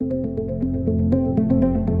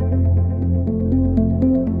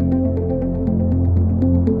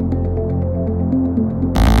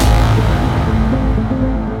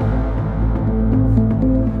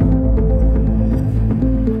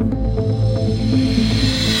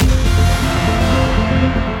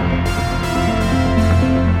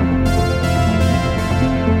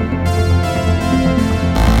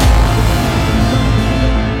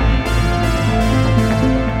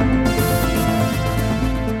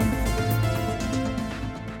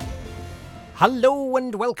Hello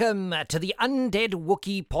and welcome to the Undead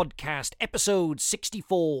Wookiee Podcast, episode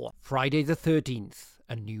 64, Friday the 13th,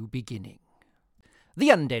 A New Beginning. The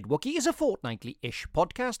Undead Wookiee is a fortnightly-ish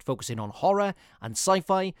podcast focusing on horror and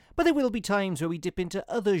sci-fi, but there will be times where we dip into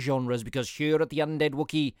other genres because here at the Undead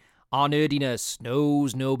Wookiee, our nerdiness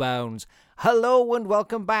knows no bounds. Hello and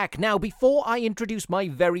welcome back. Now, before I introduce my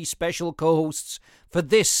very special co-hosts for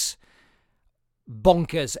this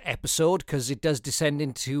bonkers episode, because it does descend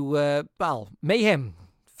into, mayhem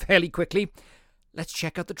fairly quickly, let's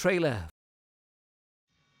check out the trailer.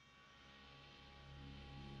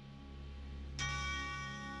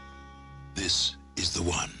 This is the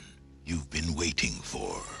one you've been waiting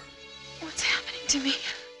for. What's happening to me?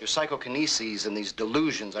 Your psychokineses and these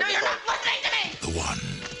delusions. No, you're not listening to me! The one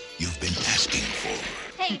you've been asking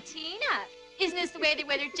for. Hey, Tina, isn't this the way they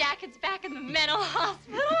wear their jackets back in the mental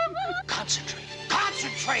hospital? Concentrate.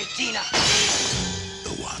 Concentrate, Tina!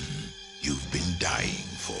 The one you've been dying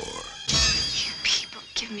for. You people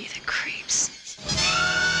give me the creeps.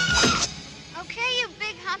 Okay, you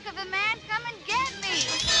big hunk of a man, come and get me.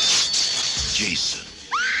 Jason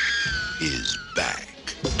is back.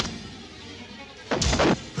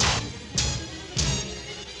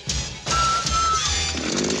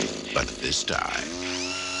 But this time,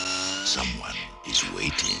 someone is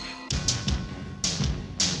waiting.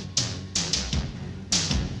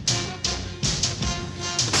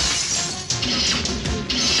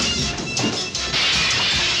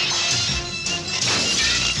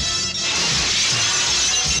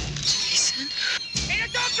 Jason? Tina,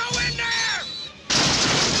 don't go in there!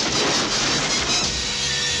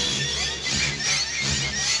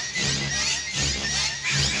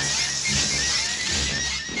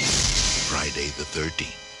 Friday the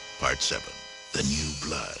 13th, Part 7, The New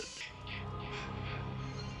Blood.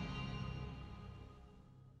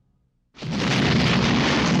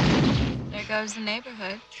 There goes the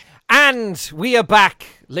neighborhood. And we are back,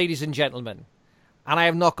 ladies and gentlemen. And I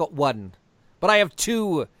have not got one, but I have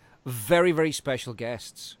two very, very special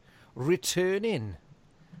guests returning.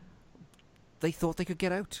 They thought they could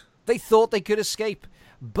get out. They thought they could escape,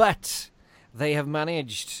 but they have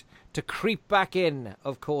managed to creep back in.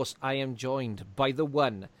 Of course, I am joined by the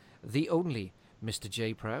one, the only, Mr.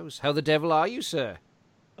 J. Prowse. How the devil are you, sir?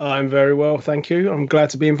 I'm very well, thank you. I'm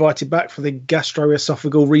glad to be invited back for the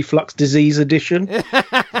gastroesophageal reflux disease edition.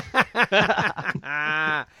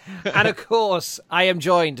 And of course, I am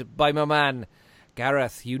joined by my man,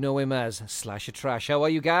 Gareth. You know him as Slasher Trash. How are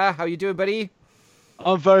you, Gar? How you doing, buddy?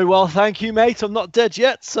 I'm very well, thank you, mate. I'm not dead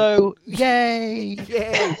yet, so yay!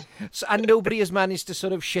 Yay! So, and nobody has managed to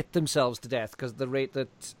sort of shit themselves to death, because the rate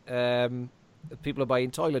that people are buying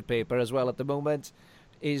toilet paper as well at the moment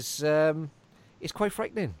is quite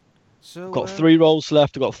frightening. So got 3 rolls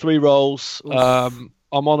left. I've got 3 rolls. I'm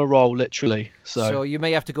on a roll, literally. So you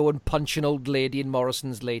may have to go and punch an old lady in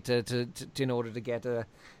Morrison's later in order to get a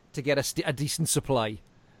decent supply.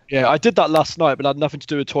 Yeah, I did that last night, but it had nothing to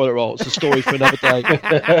do with toilet roll. It's a story for another day.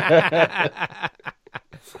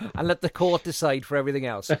 And let the court decide for everything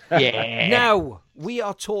else. Yeah. Now, we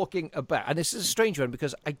are talking about, and this is a strange one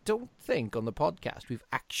because I don't think on the podcast we've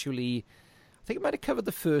actually, I think I might have covered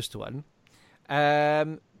the first one,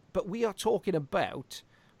 but we are talking about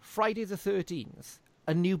Friday the 13th,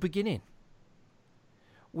 A New Beginning,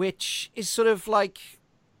 which is sort of like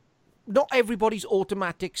not everybody's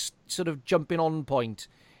automatic sort of jumping on point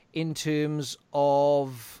in terms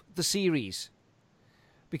of the series.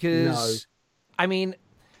 Because, I mean,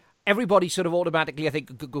 everybody sort of automatically, I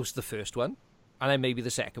think, goes to the first one, and then maybe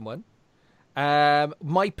the second one.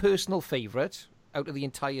 My personal favourite out of the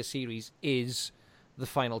entire series is the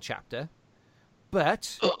final chapter.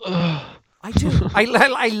 But I do.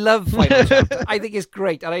 I love final chapter. I think it's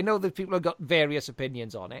great, and I know that people have got various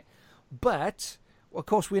opinions on it. But, of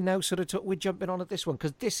course, we're now sort of we're jumping on at this one,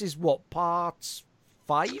 because this is what, part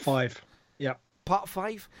 5? 5, yeah. Part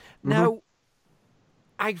 5. Now,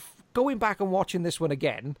 going back and watching this one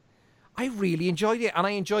again, I really enjoyed it, and I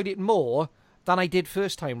enjoyed it more than I did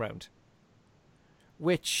first time round,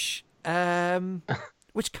 which kind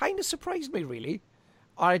of surprised me, really.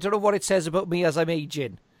 I don't know what it says about me as I'm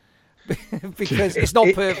aging, because it's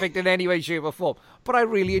not perfect in any way, shape, or form. But I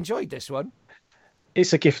really enjoyed this one.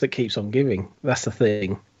 It's a gift that keeps on giving. That's the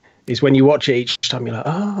thing. Is when you watch it each time, you're like,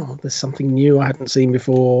 oh, there's something new I hadn't seen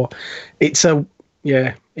before. It's a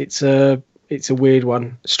weird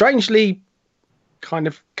one. Strangely, kind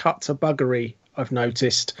of cut to buggery. I've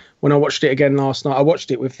noticed when I watched it again last night. I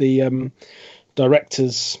watched it with the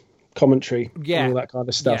director's commentary, and all that kind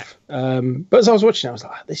of stuff. Yeah. But as I was watching it, I was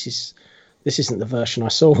like, this isn't the version I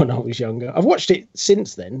saw when I was younger. I've watched it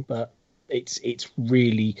since then, but it's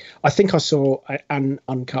really. I think I saw an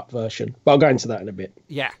uncut version, but I'll go into that in a bit.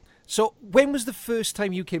 Yeah. So when was the first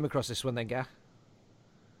time you came across this one then, Gar?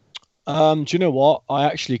 Do you know what? I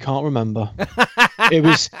actually can't remember. It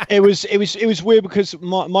was weird because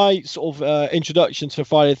my sort of introduction to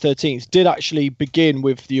Friday the 13th did actually begin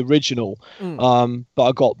with the original, but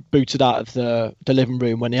I got booted out of the living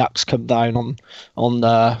room when the axe come down on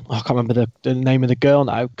I can't remember the name of the girl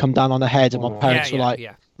now. Come down on her head, and my parents were like,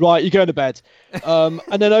 "Right, you're going to bed." And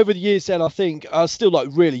then over the years, then I think I was still like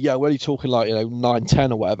really young. We're only talking like 9,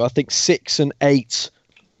 10 or whatever. I think 6 and 8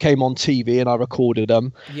 came on TV and I recorded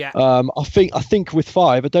them. Yeah. I think with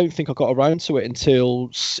 5, I don't think I got around to it until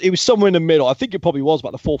it was somewhere in the middle. I think it probably was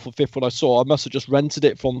about the 4th or 5th when I saw. I must have just rented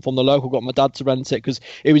it from the local. Got my dad to rent it because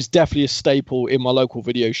it was definitely a staple in my local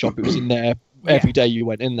video shop. It was in there every day you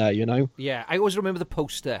went in there. Yeah, I always remember the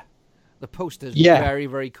poster. The poster's very,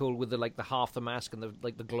 very cool with the half the mask and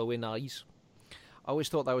the glowing eyes. I always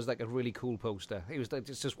thought that was like a really cool poster. It was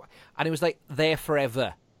like there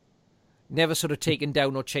forever. Never sort of taken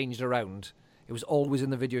down or changed around. It was always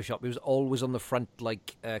in the video shop. It was always on the front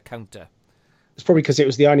counter. It's probably because it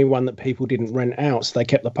was the only one that people didn't rent out, so they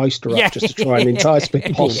kept the poster up just to try and entice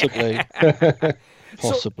people. Possibly.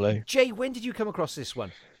 Possibly. So, Jay, when did you come across this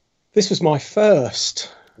one? This was my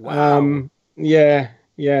first. Wow.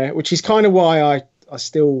 Yeah, which is kind of why I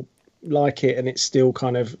still like it, and it's still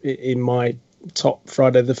kind of in my top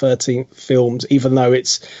Friday the 13th films, even though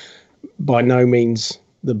it's by no means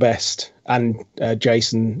the best, and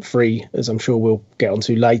Jason free, as I'm sure we'll get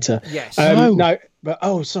onto later. Yes. No,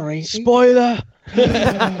 but sorry, spoiler.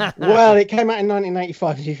 Well, it came out in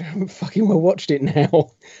 1985. You haven't fucking well watched it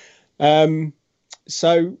now.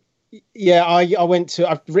 So yeah, I went to.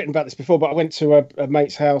 I've written about this before, but I went to a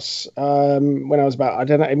mate's house when I was about, I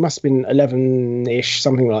don't know, it must have been 11-ish,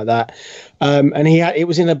 something like that. And it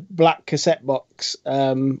was in a black cassette box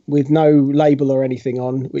with no label or anything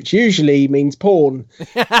on, which usually means porn.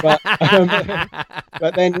 But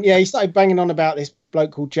then he started banging on about this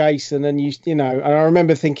bloke called Jason, and and I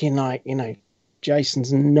remember thinking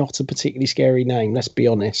Jason's not a particularly scary name, let's be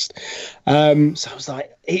honest. So I was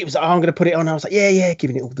like, I'm going to put it on. I was like, yeah,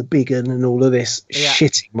 giving it all the big un and all of this,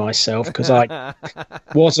 shitting myself because I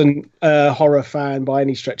wasn't a horror fan by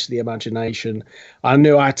any stretch of the imagination. I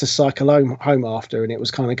knew I had to cycle home after, and it was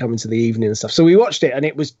kind of coming to the evening and stuff. So we watched it, and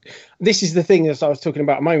this is the thing that I was talking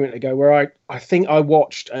about a moment ago, where I think I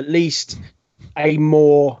watched at least a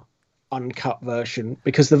more uncut version,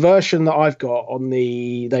 because the version that I've got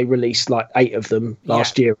they released like 8 of them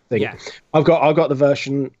last year, I think. I've got the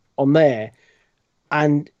version on there,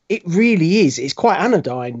 and it really it's quite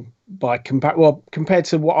anodyne compared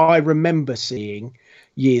to what I remember seeing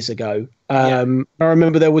years ago. I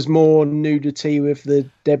remember there was more nudity with the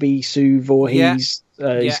Debbie Sue Voorhees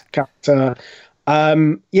his character.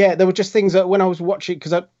 There were just things that when I was watching,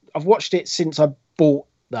 because I've watched it since I bought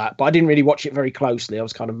that, but I didn't really watch it very closely. I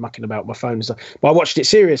was kind of mucking about my phone and stuff, but I watched it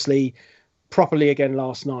seriously, properly again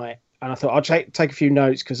last night, and I thought I'd take a few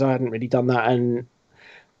notes because I hadn't really done that. And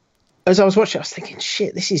as I was watching, I was thinking,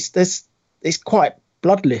 shit, it's quite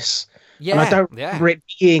bloodless, and I don't remember it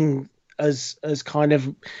being as kind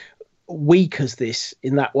of weak as this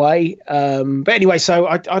in that way. But anyway, so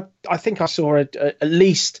I think I saw at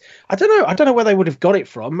least, I don't know where they would have got it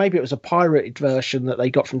from. Maybe it was a pirated version that they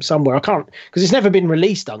got from somewhere. I can't, because it's never been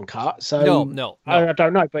released uncut. So no. I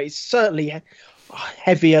don't know, but it's certainly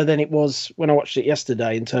heavier than it was when I watched it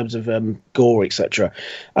yesterday in terms of gore, etc.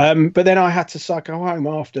 But then I had to cycle home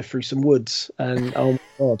after through some woods, and oh my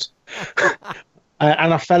god,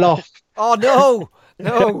 and I fell off. Oh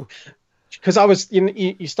no. Because I was,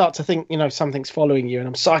 you start to think, something's following you, and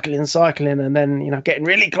I'm cycling, and then, getting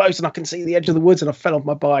really close, and I can see the edge of the woods, and I fell off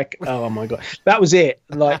my bike. Oh my god, that was it.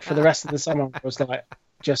 Like for the rest of the summer, I was like,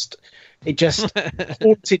 it just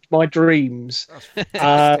haunted my dreams.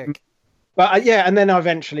 But and then I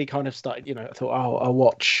eventually kind of started, I thought, I'll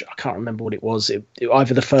watch. I can't remember what it was. It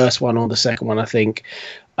either the first one or the second one, I think.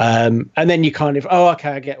 And then you kind of, okay,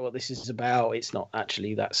 I get what this is about. It's not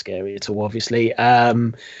actually that scary at all, obviously.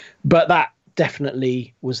 But that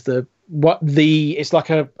definitely was it's like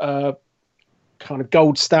a kind of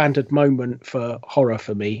gold standard moment for horror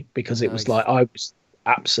for me, because it was like I was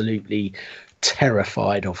absolutely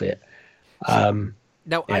terrified of it. I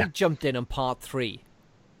jumped in on part 3.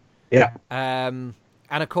 Yeah. And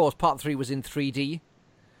of course, part 3 was in 3D,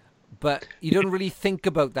 but you don't really think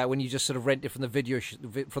about that when you just sort of rent it from the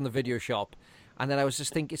video shop. And then I was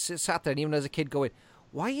just thinking, sat there, and even as a kid, going,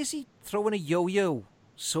 "Why is he throwing a yo-yo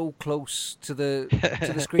so close to the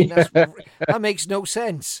screen? That makes no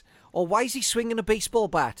sense." Or why is he swinging a baseball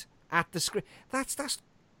bat at the screen? That's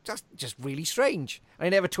just really strange. I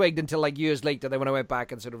never twigged until like years later. Then when I went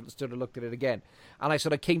back and sort of looked at it again, and I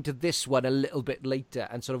sort of came to this one a little bit later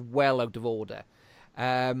and sort of well out of order.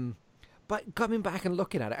 But coming back and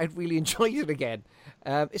looking at it, I really enjoyed it again.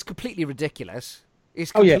 It's completely ridiculous.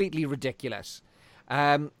 It's completely ridiculous.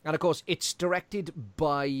 And of course, it's directed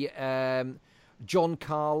by John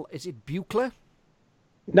Carl. Is it Buechler?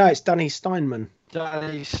 No, it's Danny Steinman.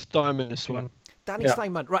 Danny Steinman, this one. Danny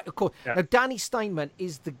Steinman, right, of course. Yeah. Now, Danny Steinman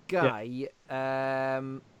is the guy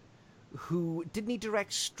who... Didn't he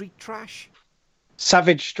direct Street Trash?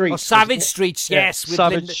 Savage Streets. Oh, Savage Streets, yes. With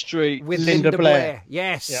Savage Street. With Linda Blair.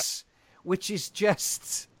 Yes. Yeah. Which is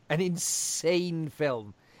just an insane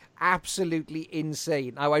film. Absolutely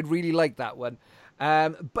insane. Oh, I really like that one.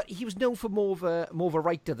 But he was known for more of a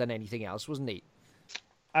writer than anything else, wasn't he?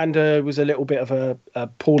 And was a little bit of a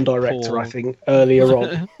porn director, I think, earlier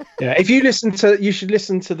on. Yeah, if you should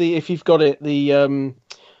listen to if you've got it, the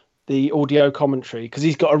audio commentary, because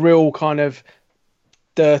he's got a real kind of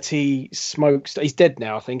dirty smoke. He's dead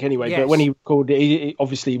now, I think, anyway. Yes. But when he recorded it,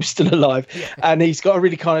 he was still alive, and he's got a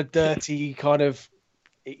really kind of dirty kind of.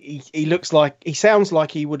 He sounds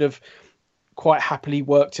like he would have quite happily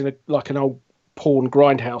worked in an old porn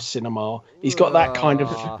grindhouse cinema. He's got that kind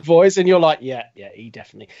of voice, and you're like, yeah, he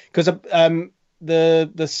definitely, because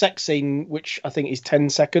the sex scene, which I think is 10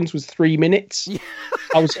 seconds, was 3 minutes.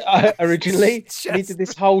 I was originally he did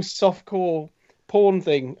this whole softcore porn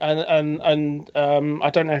thing, and I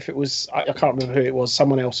don't know if it was, I can't remember who it was,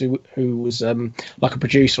 someone else who was like a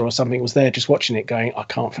producer or something was there just watching it going, I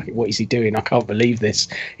can't fucking, what is he doing? I can't believe this.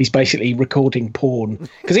 He's basically recording porn,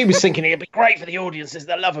 because he was thinking it'd be great for the audiences,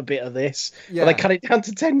 they'll love a bit of this, but they cut it down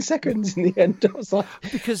to 10 seconds in the end. I was like,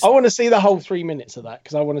 because I want to see the whole 3 minutes of that,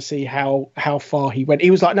 because I want to see how far he went.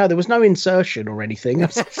 He was like, no, there was no insertion or anything. I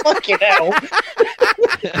was like, fucking hell.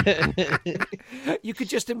 You could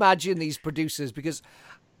just imagine these producers, because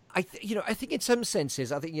I think in some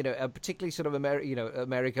senses, I think, particularly sort of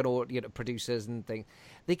American or producers and things,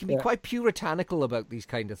 they can be quite puritanical about these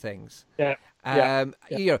kind of things.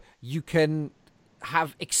 You can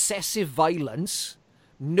have excessive violence,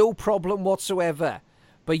 no problem whatsoever,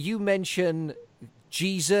 but you mention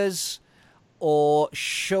Jesus or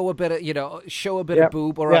show a bit of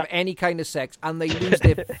boob or have any kind of sex, and they lose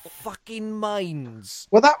their fucking minds.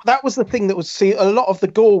 Well, that was the thing that was, see, a lot of the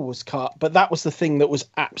gore was cut, but that was the thing that was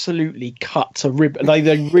absolutely cut to rib.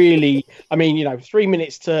 They really, 3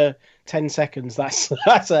 minutes to 10 seconds. That's a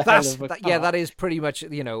hell of a cut. Yeah, that is pretty much,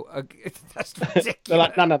 that's ridiculous.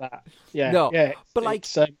 Like, none of that. Yeah, no, yeah. But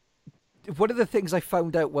one of the things I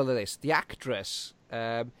found out of this, the actress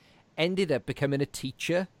ended up becoming a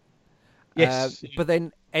teacher. Yes, but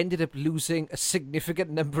then ended up losing a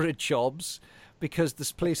significant number of jobs because the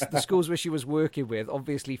schools where she was working with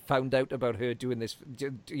obviously found out about her doing this,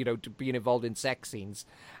 being involved in sex scenes,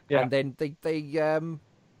 and then they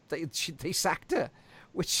sacked her,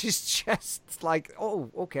 which is just like, oh,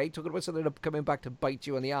 okay, talking about something coming back to bite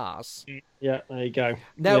you in the arse. Yeah, there you go.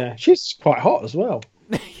 Now she's quite hot as well.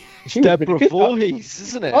 She's Deborah Voorhees,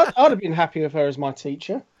 isn't it? I'd have been happy with her as my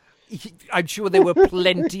teacher. I'm sure there were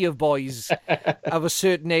plenty of boys of a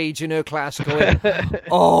certain age in her class going,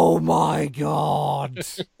 oh my God.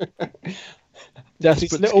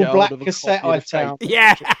 This little black cassette I found.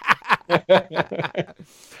 Yeah.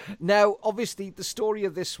 Now, obviously, the story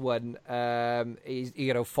of this one is,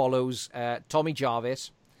 follows Tommy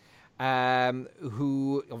Jarvis,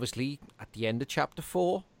 who obviously at the end of chapter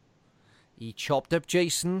 4, he chopped up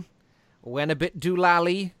Jason, went a bit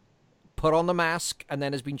doolally, put on the mask, and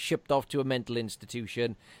then has been shipped off to a mental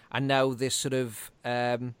institution. And now this sort of...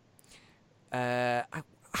 how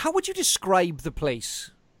would you describe the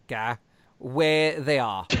place, Gar, where they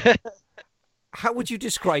are? How would you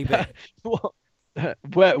describe it?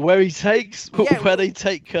 Where he takes... Where they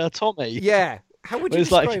take Tommy? Yeah. How would you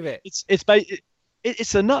describe it?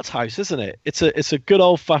 It's a nut house, isn't it? It's a good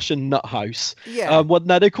old fashioned nut house. Yeah. Well,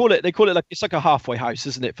 no, they call it like, it's like a halfway house,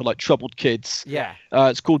 isn't it, for like troubled kids? Yeah.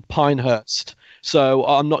 It's called Pinehurst. So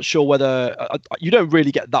I'm not sure whether you don't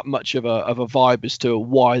really get that much of a vibe as to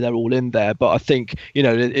why they're all in there, but I think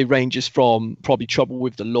it ranges from probably trouble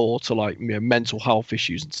with the law to like mental health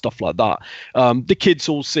issues and stuff like that. The kids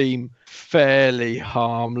all seem fairly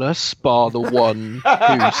harmless, bar the one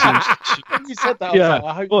who seems to... When you said that,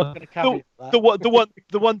 I hope you're going to caveat that.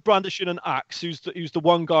 The one brandishing an axe, who's the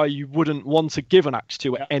one guy you wouldn't want to give an axe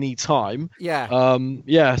to at any time. Yeah.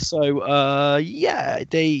 It's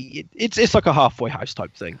like a halfway house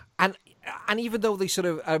type thing. And even though they sort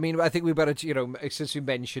of, I think we better, since we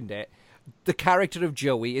mentioned it, the character of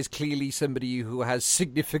Joey is clearly somebody who has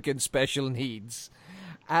significant special needs.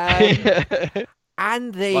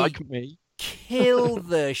 and they like me. kill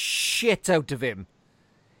the shit out of him.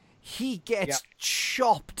 He gets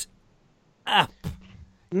chopped up.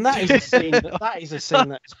 And that is a scene. That is a scene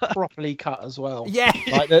that's properly cut as well. Yeah,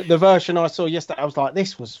 like the version I saw yesterday, I was like,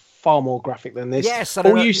 this was far more graphic than this. Yes,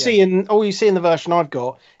 all you see in the version I've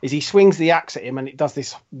got is he swings the axe at him, and it does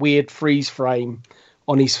this weird freeze frame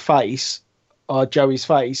on his face, Joey's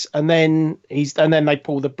face, and then they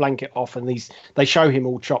pull the blanket off, and they show him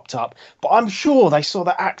all chopped up. But I'm sure they saw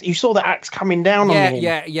the axe. You saw the axe coming down on him.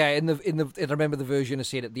 Yeah. In the I remember the version of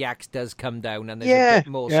seeing it. The axe does come down, and there's a bit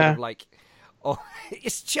more sort of like. Oh,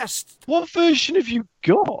 it's just. What version have you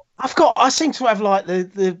got? I seem to have like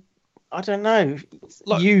the I don't know,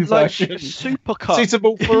 like, version, super cut,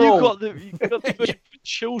 suitable for all. You got the version for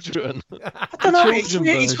children. I don't know.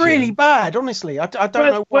 It's really bad, honestly. I don't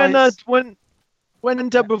know why. When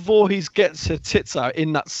Deborah Voorhees gets her tits out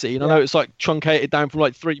in that scene, I know it's like truncated down from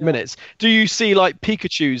like 3 minutes. Do you see like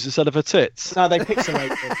Pikachu's instead of her tits? No, they pixelate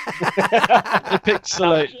them. They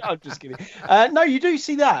pixelate. I'm just kidding. No, you do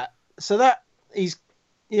see that. So that is,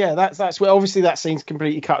 that's where obviously that scene's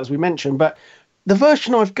completely cut, as we mentioned. But the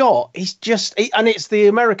version I've got is just, and it's the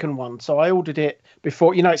American one. So I ordered it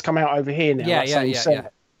before, it's come out over here now. Yeah. And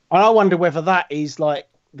I wonder whether that is like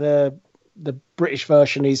the British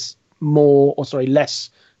version is less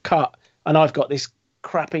cut, and I've got this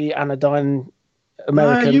crappy anodyne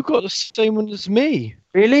American. No, you got the same one as me.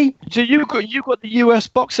 Really? So you got the US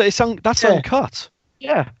box set. That's uncut.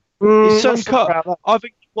 Yeah, it's uncut. I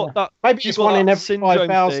think you got that. Maybe it's one in every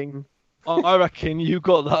 5,000. I reckon you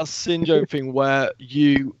got that syndrome thing where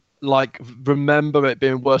you like remember it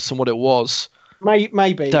being worse than what it was.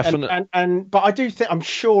 Maybe, definitely. But I do think, I'm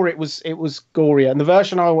sure it was gorier, and the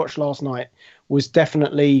version I watched last night was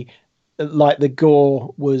definitely like the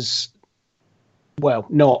gore was, well,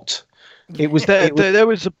 not. It was there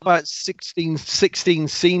was about 16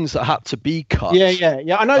 scenes that had to be cut.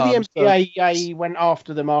 Yeah. I know the MPAA went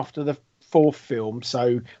after them after the fourth film, so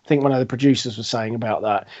I think one of the producers was saying about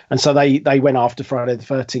that, and so they went after Friday the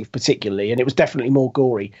 13th particularly, and it was definitely more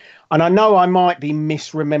gory. And I know I might be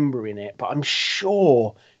misremembering it, but I'm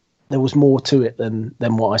sure there was more to it than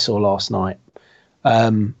what I saw last night.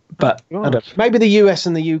 But I don't know. Maybe the US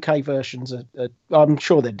and the UK versions are I'm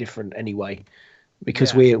sure they're different anyway,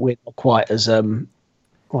 because we're not quite as well,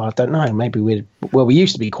 I don't know, maybe we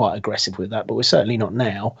used to be quite aggressive with that, but we're certainly not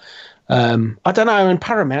now. I don't know. And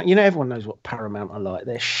Paramount, everyone knows what Paramount are like.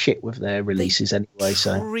 They're shit with their releases anyway.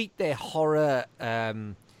 So treat their horror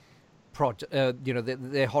their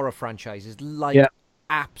horror franchises like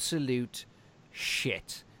absolute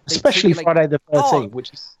shit. Especially Friday the 13th,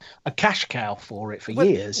 which is a cash cow for it for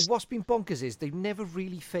years. What's been bonkers is they've never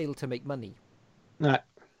really failed to make money. No.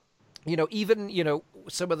 Even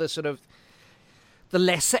some of the sort of the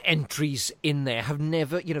lesser entries in there have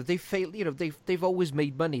never, they've failed. They've always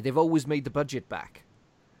made money. They've always made the budget back.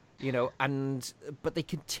 But they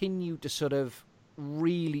continue to sort of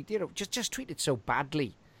really, just treat it so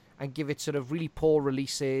badly and give it sort of really poor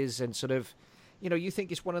releases and sort of, you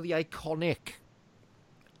think it's one of the iconic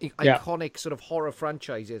sort of horror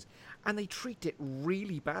franchises, and they treat it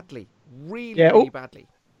really badly, really badly.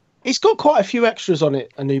 It's got quite a few extras on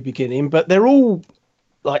it, A New Beginning, but they're all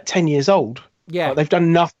like 10 years old. Yeah, like, they've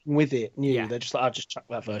done nothing with it new. Yeah. They're just like, I'll just chuck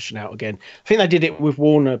that version out again. I think they did it with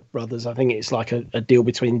Warner Brothers. I think it's like a deal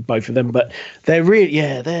between both of them, but they're really,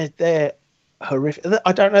 they're horrific.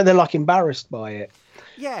 I don't know, they're like embarrassed by it.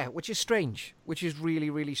 Yeah, which is strange, which is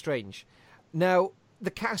really, really strange. Now,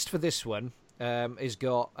 the cast for this one has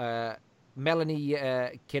got Melanie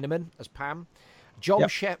Kinnaman as Pam, John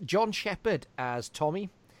Shepherd as Tommy,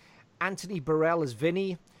 Anthony Burrell as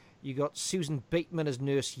Vinny. You got Susan Bateman as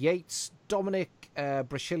Nurse Yates, Dominic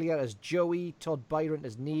Brascilia as Joey, Todd Byron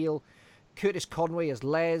as Neil, Curtis Conway as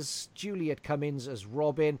Les, Juliet Cummins as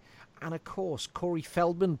Robin, and of course Corey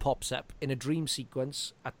Feldman pops up in a dream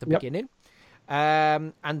sequence at the beginning.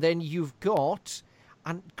 And then you've got,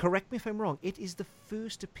 and correct me if I'm wrong, it is the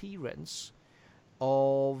first appearance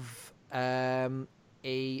of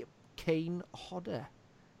a Kane Hodder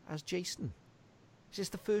as Jason. Is this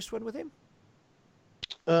the first one with him?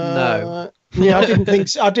 No. Yeah, I didn't think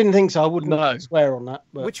so. I wouldn't swear on that.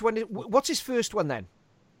 But... Which one? What's his first one then?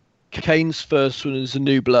 Kane's first one is The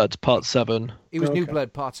New Blood, Part 7. It was New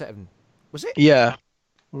Blood, Part 7. Was it? Yeah.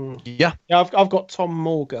 Yeah, I've got Tom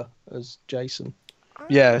Morga as Jason.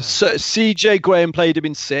 Yeah, so CJ Graham played him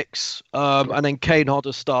in 6, and then Kane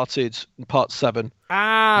Hodder started in Part 7.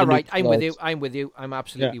 Ah, right. I'm with you. I'm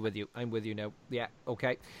absolutely with you. I'm with you now. Yeah,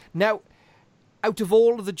 okay. Now, out of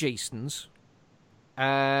all of the Jasons,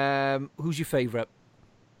 who's your favourite?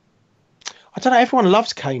 I don't know. Everyone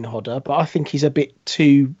loves Kane Hodder, but I think he's a bit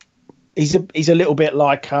too. He's a little bit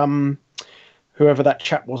like whoever that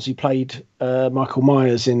chap was who played Michael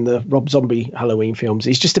Myers in the Rob Zombie Halloween films.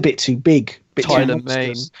 He's just a bit too big, bit too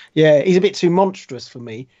monstrous. Yeah, he's a bit too monstrous for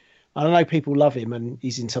me. I know people love him, and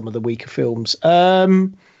he's in some of the weaker films. I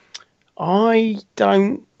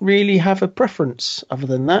don't really have a preference other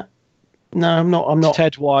than that. No, I'm not.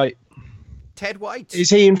 Ted White. Ted White. Is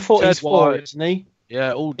he in 44, isn't he?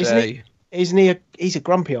 Yeah, all day. Isn't he? He's a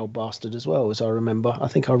grumpy old bastard as well, as I remember. I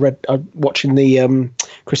think I read watching the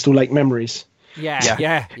Crystal Lake Memories.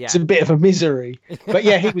 Yeah. It's a bit of a misery, but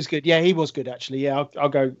yeah, he was good. Yeah, he was good actually. Yeah, I'll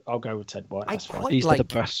go with Ted White. That's fine. He's the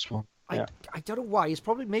best one. I don't know why. It's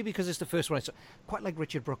probably maybe because it's the first one I saw. Quite like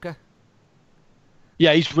Richard Brooker.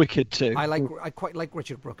 Yeah, he's wicked too. I quite like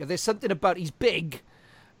Richard Brooker. There's something about he's big,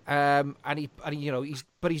 and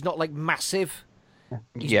he's not like massive.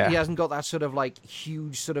 He hasn't got that sort of like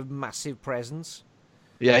huge sort of massive presence.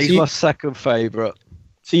 Yeah, he's my second favourite.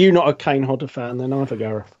 So you're not a Kane Hodder fan then either,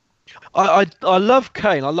 Gareth? I love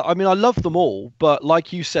Kane. I love them all, but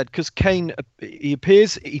like you said, because Kane he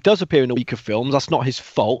does appear in the weaker films. That's not his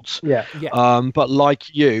fault. Yeah. But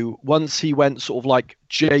like you, once he went sort of like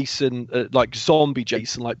Jason, like zombie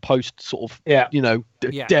Jason, like post sort of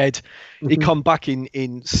dead. He come back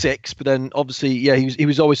in 6, but then obviously he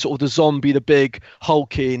was always sort of the zombie, the big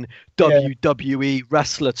hulking WWE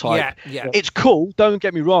wrestler type. Yeah. It's cool. Don't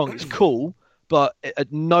get me wrong, it's cool, but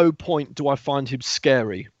at no point do I find him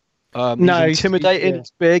scary. No, he's intimidating.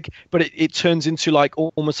 It's big, but it turns into like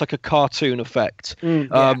almost like a cartoon effect.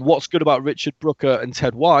 What's good about Richard Brooker and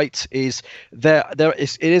Ted White is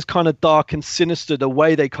it is kind of dark and sinister the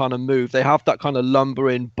way they kind of move. They have that kind of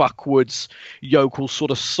lumbering, backwards, yokel sort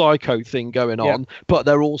of psycho thing going on, but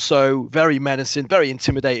they're also very menacing, very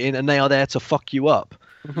intimidating, and they are there to fuck you up.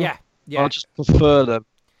 Yeah. I just prefer them.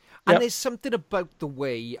 And there's something about the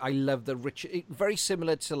way I love the Richard. Very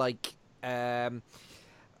similar to like.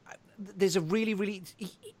 There's a really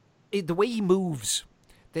the way he moves.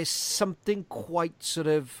 There's something quite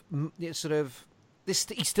he's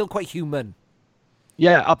still quite human.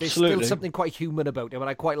 Yeah, absolutely. There's still something quite human about him, and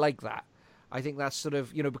I quite like that. I think that's sort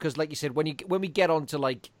of because, like you said, when we get on to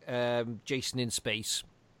like Jason in space,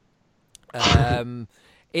 the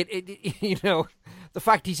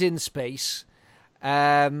fact he's in space,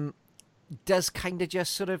 does kind of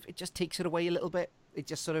just it just takes it away a little bit. It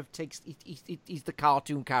just sort of takes. He's the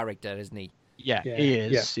cartoon character, isn't he? Yeah, he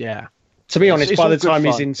is. Yeah. To be honest, by the time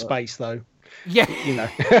he's in space, though, yeah,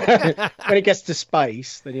 when it gets to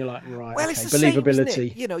space, then you're like, right, well, okay, it's the believability.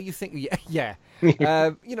 Same, isn't it? You think, yeah.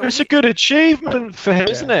 It's a good achievement for him,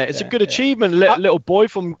 isn't it? It's a good achievement. Little boy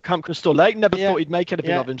from Camp Crystal Lake never thought he'd make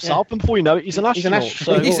anything of himself, and before you know it, he's an astronaut.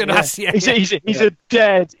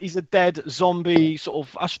 He's a dead zombie sort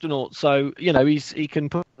of astronaut. So he can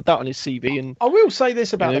put that on his CV. And I will say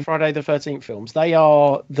this about the Friday the 13th films: they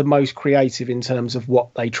are the most creative in terms of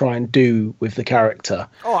what they try and do with the character.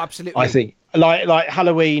 Oh, absolutely. I think like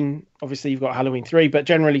Halloween. Obviously, you've got Halloween 3, but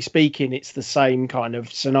generally speaking, it's the same kind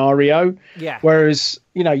of scenario. Yeah. Whereas,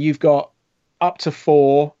 you've got up to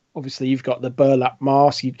 4. Obviously, you've got the burlap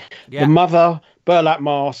mask. The mother, burlap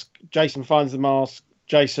mask. Jason finds the mask.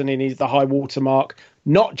 Jason in the high water mark.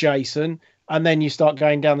 Not Jason. And then you start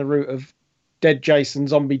going down the route of dead Jason,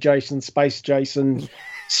 zombie Jason, space Jason,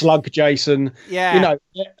 slug Jason. Yeah.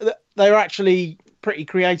 They're actually pretty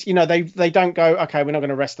creative. They don't go, okay, we're not going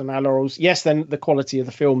to rest on our laurels. Yes, then the quality of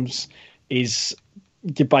the films is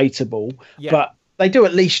debatable, but they do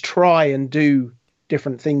at least try and do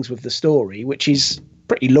different things with the story, which is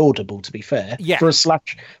pretty laudable, to be fair. Yeah. For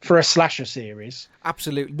a slasher series.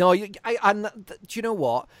 Absolutely. No, do you know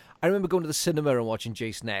what? I remember going to the cinema and watching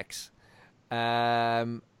Jason X,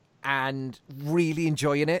 and really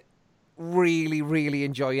enjoying it. Really, really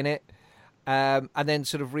enjoying it. And then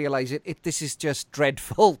sort of realise this is just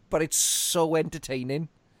dreadful, but it's so entertaining.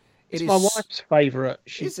 It's my wife's favourite.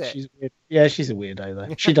 She's weird. Yeah, she's a weirdo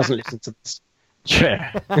though. She doesn't listen to this.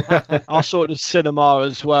 Yeah, I saw it in cinema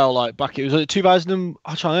as well. Like back, it was 2000.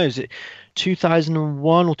 I don't know, is it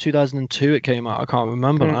 2001 or 2002? It came out. I can't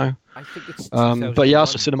remember now. I think it's. But yeah, I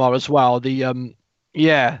saw cinema as well. The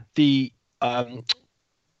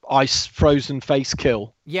ice frozen face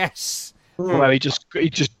kill. Yes. Where he just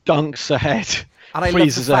dunks her head, and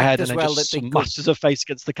freezes her head, and then just smashes her face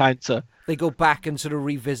against the counter. They go back and sort of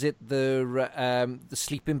revisit the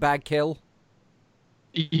sleeping bag kill.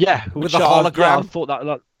 Yeah, with the hologram. I thought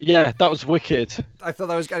that that was wicked. I thought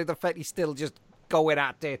that was the fact he's still just going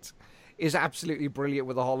at it is absolutely brilliant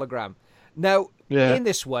with the hologram. Now, in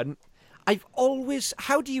this one,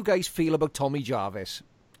 how do you guys feel about Tommy Jarvis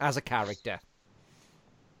as a character?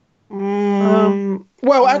 I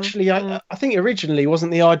Well, actually, I think originally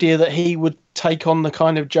wasn't the idea that he would take on the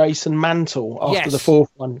kind of Jason mantle after the fourth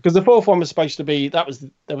one, because the fourth one was supposed to be there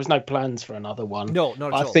was no plans for another one. No, not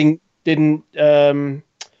at all. I think didn't.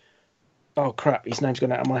 Oh crap! His name's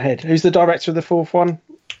gone out of my head. Who's the director of the fourth one?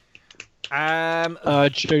 Joe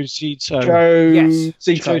Zito. Joe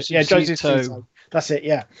Zito. That's it.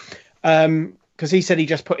 Yeah. Because he said he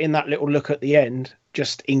just put in that little look at the end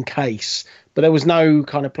just in case, but there was no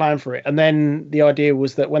kind of plan for it. And then the idea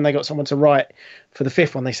was that when they got someone to write for the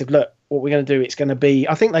fifth one, they said, look, what we're going to do, it's going to be,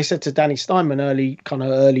 I think they said to Danny Steinman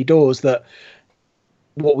early doors that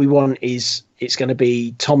what we want is it's going to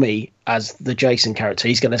be Tommy as the Jason character.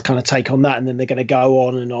 He's going to kind of take on that, and then they're going to go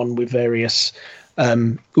on and on with various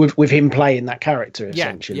with him playing that character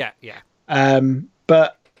essentially.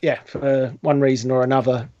 But yeah, for one reason or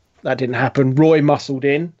another, that didn't happen. Roy muscled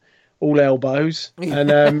in, all elbows,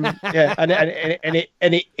 and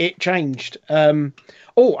it changed.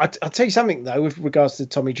 I'll tell you something though with regards to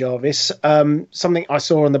Tommy Jarvis. Something I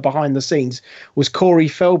saw on the behind the scenes was Corey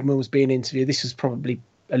Feldman was being interviewed. This was probably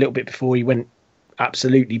a little bit before he went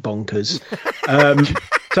absolutely bonkers.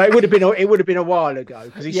 So it would have been a while ago,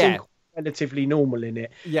 because he seemed relatively normal in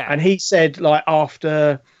it. Yeah, and he said like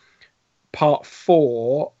after part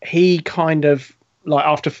 4, he kind of like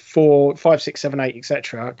after 4, 5, 6, 7, 8,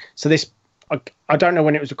 etc. So this. I don't know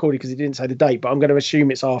when it was recorded because he didn't say the date, but I'm going to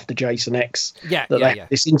assume it's after Jason X.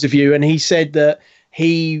 This interview, and he said that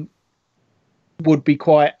he would be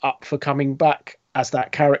quite up for coming back as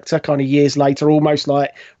that character kind of years later, almost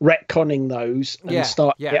like retconning those and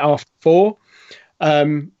start it after 4,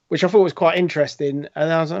 which I thought was quite interesting.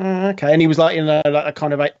 And I was like, okay. And he was like, like a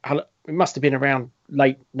kind of it must have been around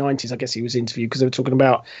late 90s, I guess he was interviewed, because they were talking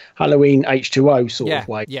about Halloween H2O sort of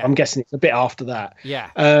way. I'm guessing it's a bit after that.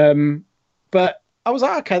 But I was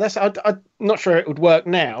like, okay, I'm not sure it would work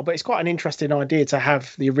now, but it's quite an interesting idea to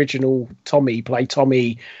have the original Tommy play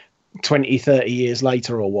Tommy 20, 30 years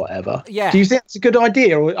later or whatever. Yeah. Do you think that's a good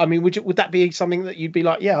idea? Or, I mean, would that be something that you'd be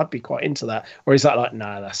like, yeah, I'd be quite into that? Or is that like,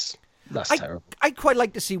 no, that's terrible? I'd quite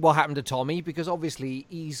like to see what happened to Tommy, because obviously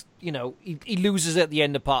he's, he loses at the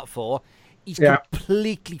end of part 4. He's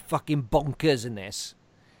completely fucking bonkers in this,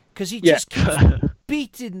 because he just keeps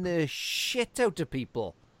beating the shit out of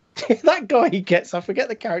people. That guy he gets, I forget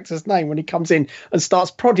the character's name, when he comes in and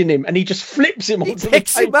starts prodding him, and he just flips him onto the table. He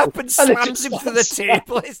picks him up and slams him to the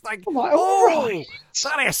table. It's like,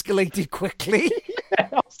 that escalated quickly.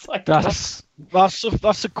 Like, that's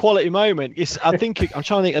a quality moment. I'm trying to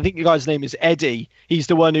think. I think the guy's name is Eddie. He's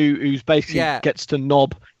the one who's basically gets to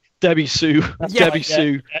knob Debbie Sue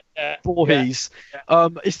Voorhees.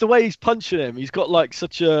 It's the way he's punching him. He's got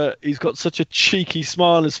such a cheeky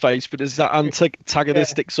smile on his face, but there's that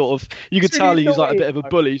antagonistic sort of. You could tell he's like a bit of a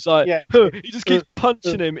bully. He's like, he just keeps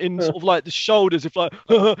punching him in sort of like the shoulders, if like,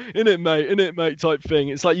 in it mate type thing.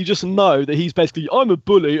 It's like you just know that he's basically, I'm a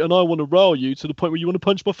bully and I want to rile you to the point where you want to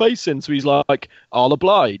punch my face in. So he's like, I'll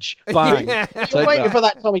oblige. Bang. You're waiting for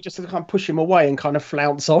that Tommy just to kind of push him away and kind of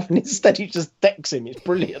flounce off, and instead he just decks him. It's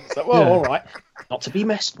brilliant. So, all right, not to be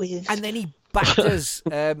messed with. And then he batters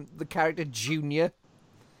the character Junior.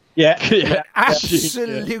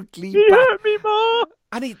 Absolutely. Hurt me more.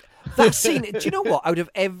 And that scene. Do you know what? Out of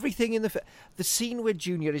everything in the scene where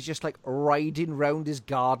Junior is just like riding round his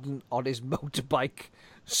garden on his motorbike,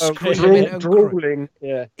 screaming and drooling.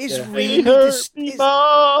 It's really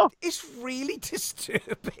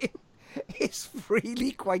disturbing. It's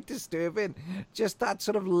really quite disturbing. Just that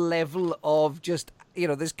sort of level of just,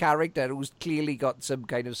 this character who's clearly got some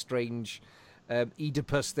kind of strange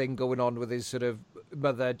Oedipus thing going on with his sort of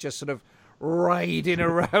mother, just sort of riding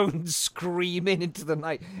around screaming into the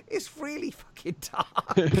night. It's really fucking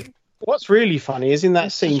dark. What's really funny is in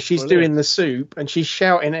that scene, she's doing the soup and she's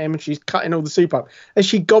shouting at him and she's cutting all the soup up and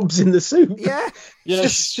she gobs in the soup. Yeah.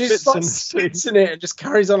 She spits in it and just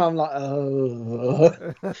carries on. I'm like,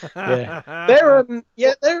 oh.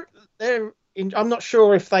 They're I'm not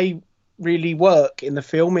sure if they really work in the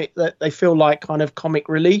film. They feel like kind of comic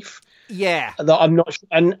relief. Yeah. That I'm not sure.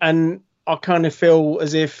 And I kind of feel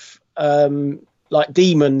as if, like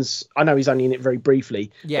Demons, I know he's only in it very briefly,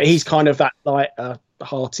 but he's kind of that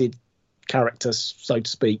hearted character, so to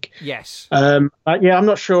speak. Yes. I'm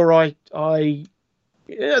not sure.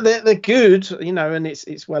 They're good, and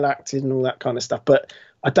it's well acted and all that kind of stuff, but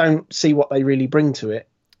I don't see what they really bring to it.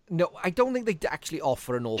 No, I don't think they actually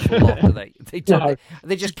offer an awful lot, do they? They don't. No.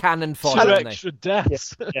 They just cannon fodder. Two extra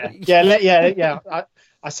deaths. Yeah.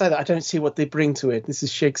 I say that I don't see what they bring to it. This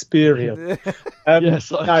is Shakespearean.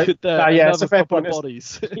 It's a fair point.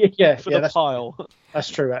 Bodies. For the pile. That's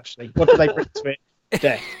true, actually. What do they bring to it?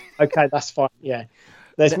 Death. Okay, that's fine. Yeah.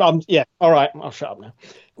 Yeah, all right, I'll shut up now.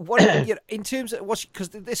 In terms of because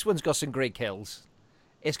this one's got some great kills.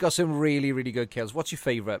 It's got some really, really good kills. What's your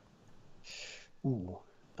favourite? Ooh.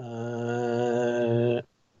 The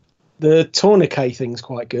tourniquet thing's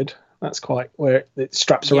quite good. That's quite where it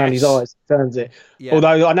straps around his eyes, turns it. Yeah.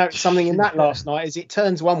 Although I noticed something in that last night is it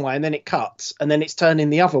turns one way and then it cuts and then it's turning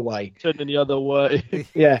the other way. Turning the other way.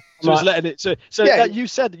 Yeah. So it's letting it. So that you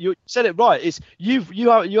said it right. It's you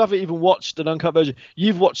haven't even watched an uncut version.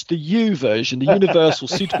 You've watched the U version, the universal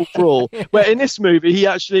suitable for all. Where in this movie he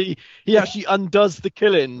actually undoes the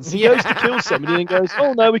killings. He goes to kill somebody and goes,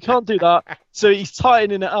 oh no, we can't do that. So he's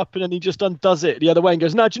tightening it up and then he just undoes it the other way and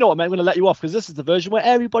goes, no, do you know what, mate? I'm going to let you off because this is the version where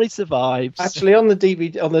everybody survives. Actually, on the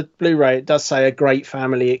DVD, on the Blu-ray, it does say a great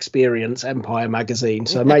family experience, Empire magazine.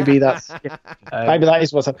 So maybe that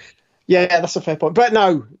is what's up. Yeah, that's a fair point. But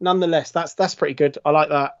no, nonetheless, that's pretty good. I like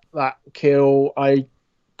that kill. I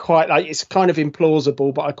quite like. It's kind of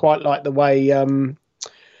implausible, but I quite like the way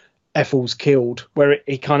Ethel's killed, where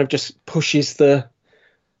he kind of just pushes the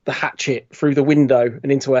hatchet through the window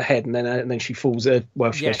and into her head, and then she falls. She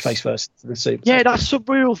goes face first to the soup. Yeah, that's a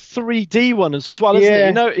real 3D one as well,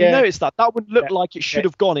 isn't it? You noticed that would look like it should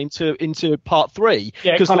have gone into part 3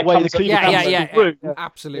 because the way the cleaver comes through.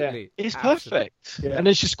 Absolutely, it's perfect. Yeah. And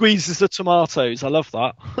then she squeezes the tomatoes. I love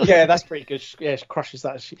that. Yeah, that's pretty good. Yeah, she crushes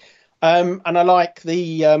that. And I like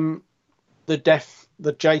the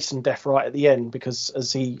Jason death right at the end because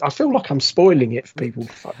I feel like I'm spoiling it for people,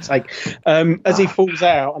 for fuck's sake. As he falls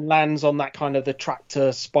out and lands on that kind of the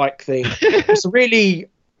tractor spike thing,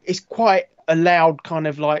 it's quite a loud kind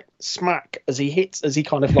of like smack as he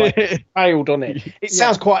kind of like failed on it. It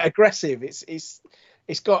sounds quite aggressive.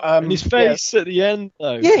 It's got and his face at the end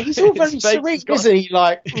though. Yeah, he's all very serene, isn't he?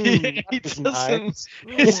 Like he doesn't.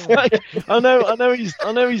 It's like I know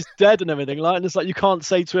he's dead and everything. Like, and it's like you can't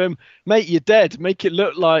say to him, "Mate, you're dead." Make it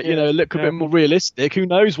look like look a bit more realistic. Who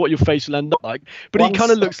knows what your face will end up like? But he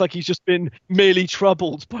kind of looks like he's just been merely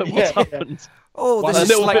troubled by what's happened. Yeah. Oh, this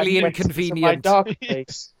is slightly inconvenient. My dark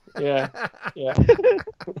face. Yeah.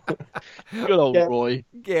 Good old Roy.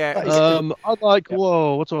 Yeah. I like.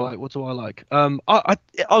 Whoa. What do I like?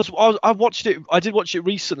 I watched it. I did watch it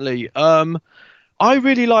recently. I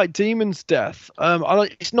really like Demon's death.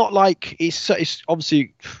 It's not like it's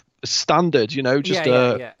obviously standard. Just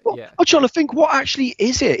I'm trying to think. What actually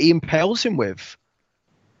is it? He impales him with.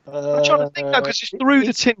 I'm trying to think now because it's through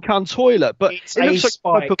the tin can toilet, but it looks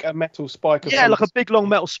like a metal spike. Yeah, like a big long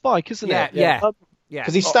metal spike, isn't it? Yeah.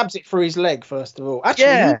 Because he stabs it through his leg first of all.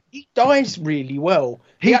 Actually, he dies really well.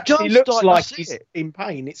 He actually looks like he's in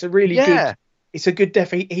pain. It's a really good. It's a good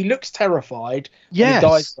death. He looks terrified. Yeah. He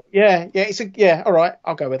dies. Yeah. All right,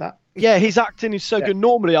 I'll go with that. Yeah, his acting is so good.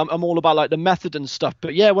 Normally, I'm all about like the method and stuff,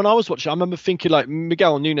 but yeah, when I was watching, I remember thinking like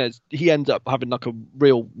Miguel Núñez. He ended up having like a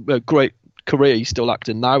real great career. He's still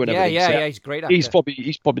acting now and everything. Yeah, he's a great actor. He's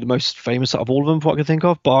probably the most famous out of all of them, what I can think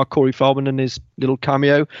of, bar Corey Feldman and his little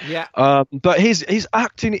cameo. Yeah. But his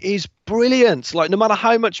acting is brilliant. Like no matter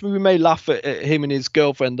how much we may laugh at him and his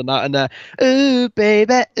girlfriend and that, and ooh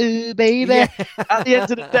baby. At the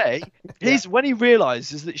end of the day, when he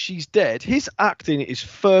realizes that she's dead, his acting is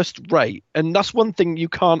first rate, and that's one thing you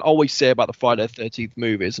can't always say about the Friday the 13th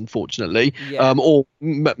movies, unfortunately. Yeah. Or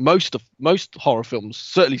most horror films,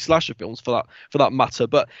 certainly slasher films for that matter.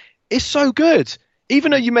 But it's so good.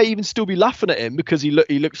 Even though you may even still be laughing at him because he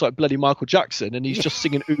looks like bloody Michael Jackson and he's just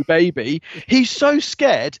singing "Ooh Baby," he's so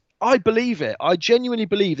scared. I believe it. I genuinely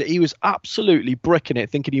believe that he was absolutely bricking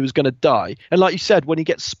it, thinking he was going to die. And like you said, when he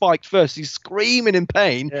gets spiked first, he's screaming in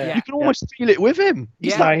pain. Yeah. You can almost feel it with him.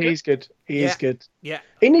 He's good. He is good. Yeah.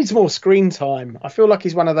 He needs more screen time. I feel like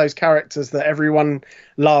he's one of those characters that everyone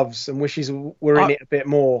loves and wishes were in it a bit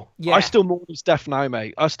more. Yeah. I still mourn his death now,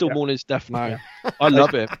 mate. I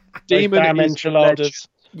love him. Demon enchiladas.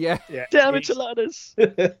 Yeah. Damn enchiladas.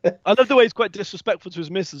 I love the way he's quite disrespectful to his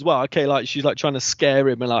miss as well. Okay, like she's like trying to scare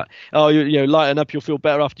him and like, oh, you lighten up, you'll feel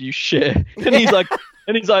better after you shit. And he's like,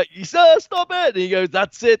 stop it. And he goes,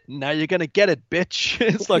 that's it. Now you're gonna get it, bitch.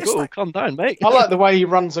 It's like, calm down, mate. I like the way he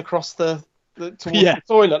runs across towards the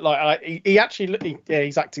toilet. Like he actually,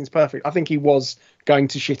 his acting's perfect. I think he was going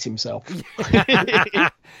to shit himself.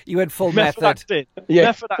 You went full method. Acting. Yeah,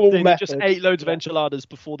 method acting. Method. Just ate loads of enchiladas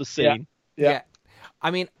before the scene. Yeah. I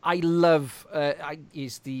mean, I love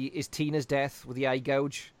is Tina's death with the eye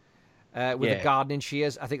gouge, with the gardening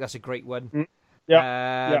shears. I think that's a great one.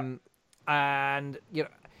 And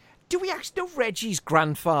do we actually know Reggie's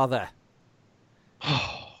grandfather?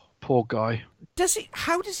 Oh, poor guy.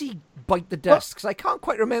 How does he bite the dust? Because I can't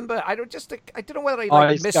quite remember. I don't know whether I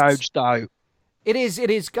like missed. Gouged out. It is.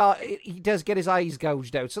 He does get his eyes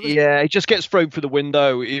gouged out. So yeah, he just gets thrown through the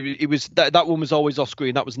window. It was that one was always off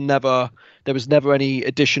screen. There was never any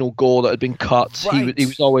additional gore that had been cut. Right. He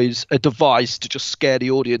was always a device to just scare the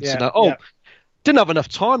audience. Didn't have enough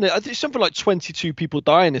time. I think something like 22 people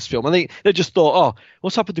die in this film. I think they just thought, oh,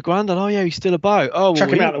 what's happened to Grandad? Oh yeah, he's still about. Oh, chuck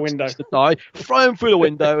him out the window. To die. Throw him through the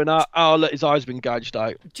window, and let his eyes been gouged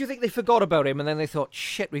out. Do you think they forgot about him and then they thought,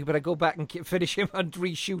 shit, we better go back and finish him and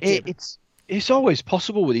reshoot him? It's always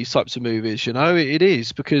possible with these types of movies, you know. It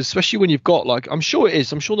is, because especially when you've got, like, I'm sure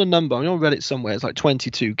the number, I read it somewhere, it's like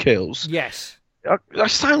 22 kills. Yes. That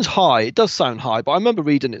sounds high. It does sound high, but I remember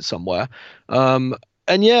reading it somewhere.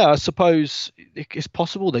 And yeah, I suppose it's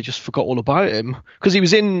possible they just forgot all about him, because he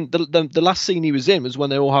was in the last scene he was in was when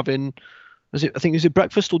they were all having, I think it was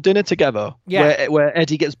breakfast or dinner together. Yeah. Where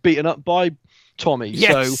Eddie gets beaten up by Tommy.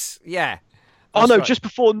 Yes. So, yeah. Oh no! Right. Just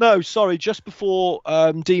before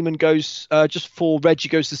Demon goes, just before Reggie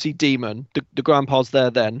goes to see Demon, the grandpa's there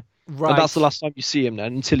then, right? And that's the last time you see him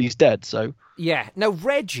then until he's dead. So yeah. Now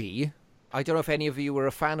Reggie, I don't know if any of you were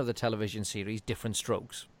a fan of the television series Different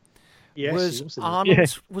Strokes. Yes,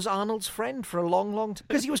 was Arnold's friend for a long, long time,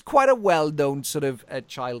 because he was quite a well-known sort of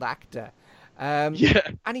child actor. And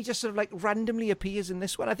he just sort of like randomly appears in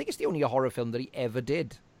this one. I think it's the only horror film that he ever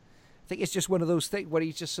did. I think it's just one of those things where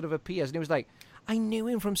he just sort of appears, and it was like, I knew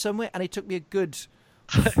him from somewhere, and it took me a good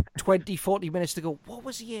 20, 40 minutes to go, what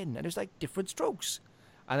was he in? And it was like Different Strokes.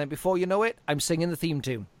 And then before you know it, I'm singing the theme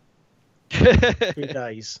tune. Happy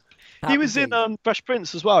days. He was in Fresh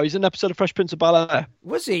Prince as well. He's in an episode of Fresh Prince of Bel-Air.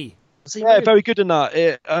 Was he? Yeah, very good in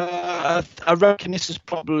that. I reckon this is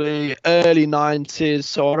probably early 90s,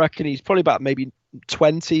 so I reckon he's probably about maybe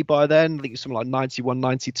 20 by then. I think it's something like 91,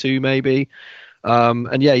 92 maybe.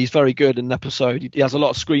 And yeah, he's very good in an episode. He has a lot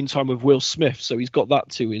of screen time with Will Smith, so he's got that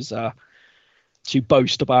to his to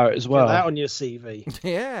boast about as well. Get that on your CV.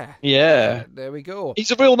 Yeah. There we go. He's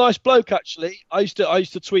a real nice bloke, actually. I used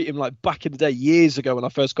to tweet him like back in the day, years ago when I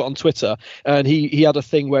first got on Twitter, and he had a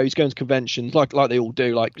thing where he's going to conventions, like they all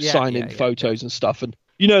do, like signing photos and stuff. And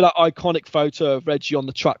you know that iconic photo of Reggie on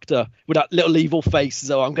the tractor with that little evil face, as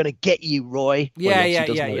though I'm going to get you, Roy.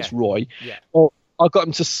 It's Roy. Yeah. Well, I got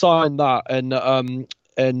him to sign that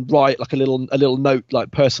and write like a little note, like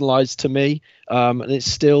personalized to me, and it's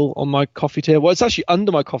still on my coffee table. Well, it's actually under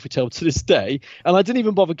my coffee table to this day, and I didn't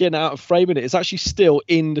even bother getting it out of framing it. It's actually still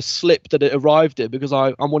in the slip that it arrived in, because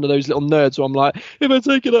I'm one of those little nerds where I'm like, if I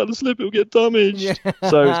take it out of the slip, it'll get damaged. Yeah.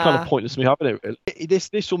 So it's kind of pointless me having it.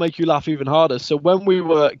 This will make you laugh even harder. So when we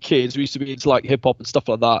were kids, we used to be into like hip hop and stuff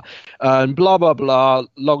like that, and blah blah blah.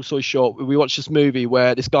 Long story short, we watched this movie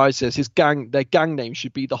where this guy says their gang name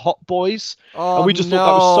should be the Hot Boys, and we just thought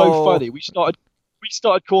that was so funny. We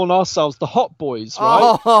started calling ourselves the Hot Boys,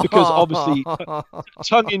 right? Because obviously,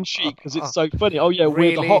 tongue in cheek, because it's so funny. Oh yeah,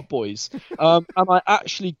 we're the Hot Boys. And I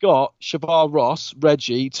actually got Shavar Ross,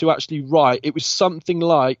 Reggie, to actually write. It was something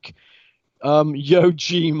like, "Yo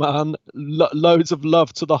G man, loads of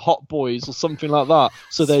love to the Hot Boys," or something like that.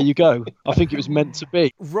 So there you go. I think it was meant to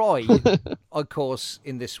be. Roy, of course,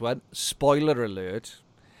 in this one, spoiler alert,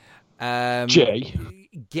 Jay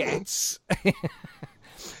gets.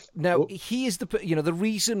 Now, he is the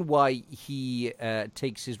reason why he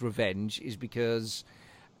takes his revenge is because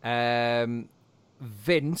Victor,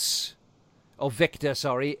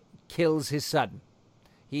 kills his son.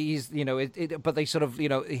 He's, but they sort of,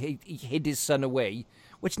 he hid his son away,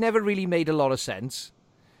 which never really made a lot of sense.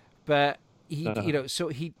 But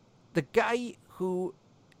the guy who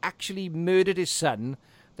actually murdered his son,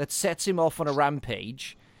 that sets him off on a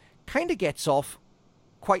rampage, kind of gets off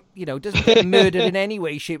quite, doesn't get murdered in any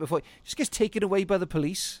way, shape or form. Just gets taken away by the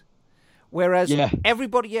police. Whereas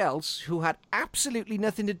everybody else who had absolutely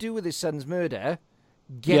nothing to do with his son's murder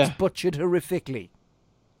gets butchered horrifically.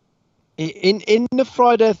 In the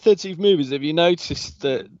Friday the 13th movies, have you noticed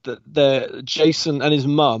that Jason and his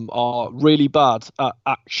mum are really bad at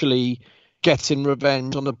actually getting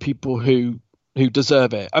revenge on the people who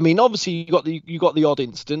deserve it? I mean, obviously you got the odd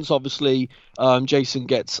instance. Obviously, Jason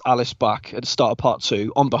gets Alice back at the start of part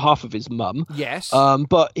 2 on behalf of his mum. Yes.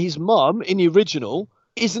 But his mum in the original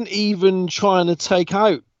isn't even trying to take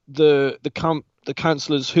out the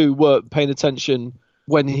counsellors who were paying attention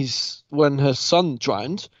when her son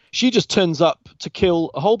drowned. She just turns up to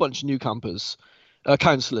kill a whole bunch of new counsellors.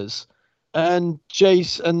 And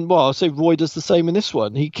I'll say Roy does the same in this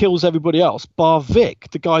one. He kills everybody else, bar Vic,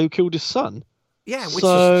 the guy who killed his son. Yeah, which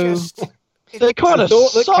is just... They kind of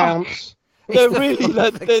suck. They're really,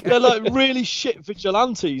 they're like really shit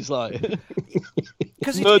vigilantes, like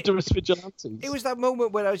murderous vigilantes. It was that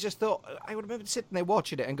moment where I just thought, I would remember sitting there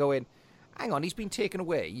watching it and going, hang on, he's been taken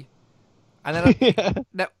away. And then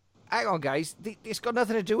now, hang on, guys. It's got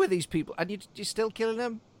nothing to do with these people, and you're still killing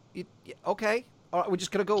them. Okay, all right. We're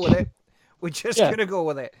just gonna go with it. We're just gonna go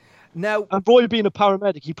with it. Now, and Roy being a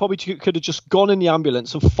paramedic, he probably could have just gone in the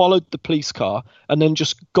ambulance and followed the police car, and then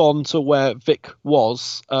just gone to where Vic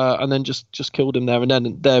was, and then just killed him there. And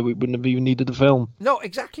then there, we wouldn't have even needed the film. No,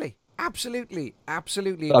 exactly, absolutely.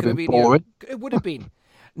 That'd be boring. It would have been.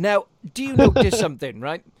 Now, do you notice something?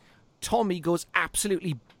 Right, Tommy goes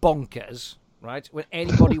absolutely bonkers. Right, when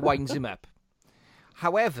anybody winds him up.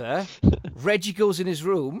 However, Reggie goes in his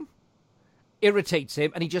room, irritates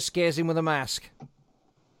him, and he just scares him with a mask.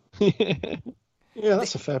 Yeah,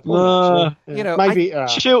 that's a fair point. You know, maybe.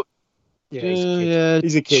 Chill.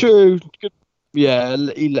 He's a kid. True. Yeah,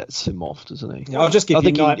 he lets him off, doesn't he? I'll just give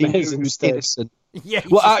you nightmares he was instead. innocent. Yeah.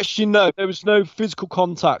 Well, actually, no. There was no physical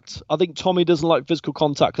contact. I think Tommy doesn't like physical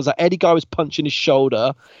contact because Eddie guy was punching his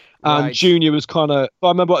shoulder, and Junior was kind of. I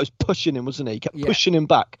remember I was pushing him, wasn't he? He kept pushing him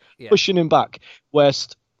back, pushing him back. Whereas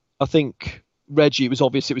I think Reggie, it was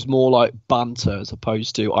obvious it was more like banter as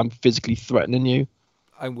opposed to I'm physically threatening you.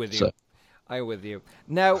 I'm with you. I'm with you.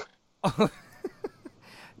 Now,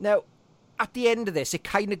 at the end of this, it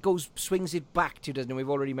kind of swings it back to, doesn't it? We've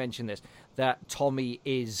already mentioned this, that Tommy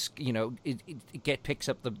is, picks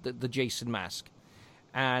up the Jason mask.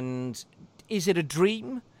 And is it a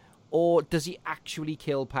dream, or does he actually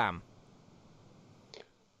kill Pam?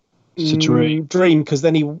 It's a dream. Because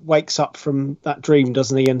then he wakes up from that dream,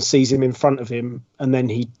 doesn't he, and sees him in front of him, and then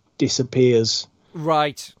he disappears.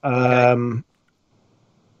 Right. Okay.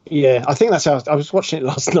 Yeah, I think that's how I was watching it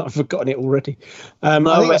last night. I've forgotten it already. I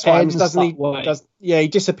think that's what happens, doesn't he? He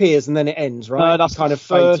disappears and then it ends, right? No, that's kind of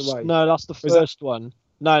first. fades away. No, that's the first one.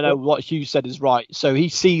 No, what Hugh said is right. So he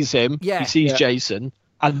sees him. Yeah. He sees Jason,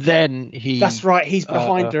 and then he. That's right. He's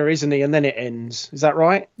behind her, isn't he? And then it ends. Is that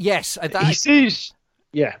right? Yes. He sees.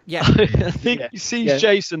 Yeah. I think he sees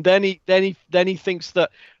Jason. Then he thinks that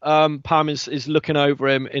Pam is looking over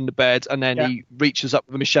him in the bed, and then he reaches up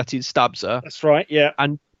with a machete and stabs her. That's right. Yeah.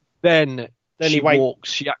 And then she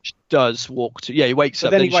walks. She actually does walk to. Yeah, he wakes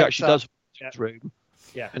up. Then she actually does walk to his room.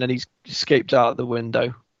 Yeah. And then he's escaped out the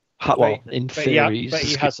window. In theory, but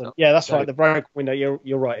he hasn't. Yeah, that's right. The broken window.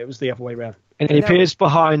 You're right. It was the other way around. And he appears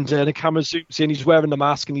behind, and the camera zooms in. He's wearing the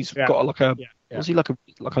mask, and he's got like a. Was he like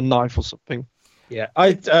a knife or something? Yeah,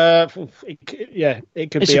 it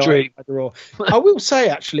could be a dream. Either or. I will say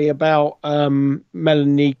actually about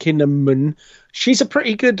Melanie Kinnaman, she's a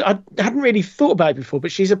pretty good. I hadn't really thought about it before,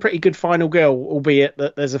 but she's a pretty good final girl. Albeit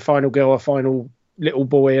that there's a final girl, a final little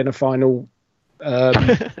boy, and a final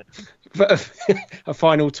a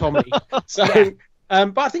final Tommy. So,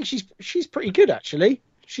 but I think she's pretty good actually.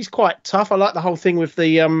 She's quite tough. I like the whole thing with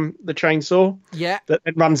the chainsaw. Yeah. That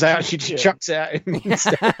then runs out and she just chucks it at him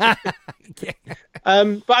instead. But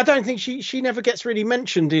I don't think she never gets really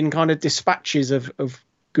mentioned in kind of dispatches of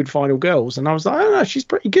good final girls. And I was like, oh no, she's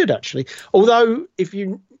pretty good actually. Although if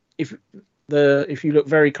you look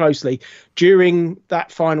very closely during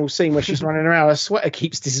that final scene where she's running around, her sweater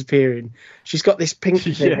keeps disappearing. She's got this pink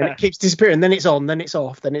thing and it keeps disappearing. Then it's on, then it's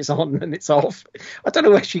off, then it's on, then it's off. I don't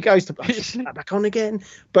know where she goes to put back on again.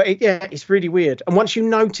 But it's really weird. And once you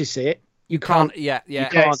notice it, you can't.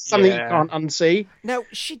 It's something you can't unsee. Now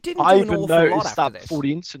she didn't do an awful lot after this. For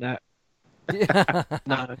the internet.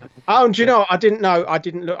 No. Oh, and do you know? I didn't know. I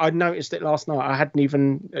didn't look. I noticed it last night. I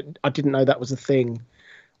didn't know that was a thing.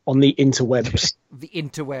 On the interwebs. The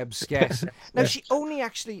interwebs, yes. Now, she only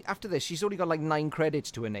actually, after this, she's only got like 9 credits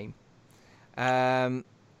to her name.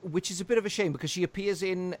 Which is a bit of a shame because she appears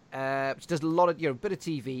in, she does a lot of, a bit of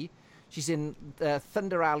TV. She's in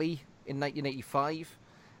Thunder Alley in 1985.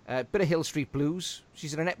 A bit of Hill Street Blues.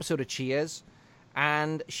 She's in an episode of Cheers.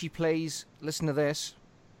 And she plays, listen to this,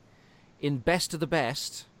 in Best of the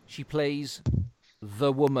Best, she plays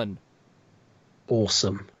the woman.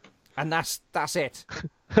 Awesome. And that's it.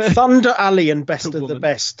 Thunder Alley and Best of the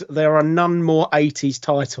Best. There are none more 80s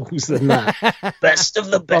titles than that. Best of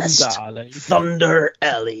the Best. Thunder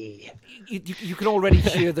Alley. You can already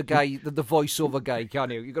hear the guy, the voiceover guy,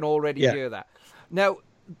 can't you? You can already hear that. Now,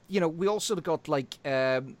 we also got like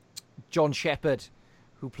John Shepherd,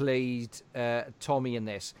 who played Tommy in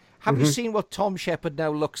this. Have you seen what Tom Shepherd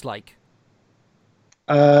now looks like?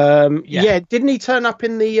 Yeah. Didn't he turn up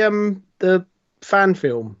in the fan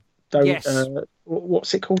film? Yes.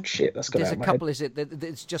 What's it called? Shit, that's got. There's a couple. Is it?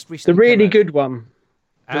 It's just recently. The really good one.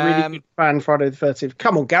 The really good fan Friday the 13th.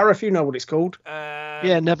 Come on, Gareth, you know what it's called.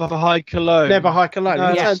 Never Hide Cologne. Never Hide Cologne.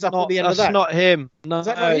 No, he turns up at the end of that. That's not him. No,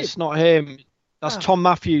 it's not him. That's Tom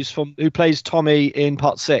Matthews who plays Tommy in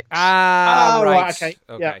Part 6. Right.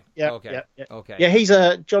 Okay. Yeah. Okay. Yeah, he's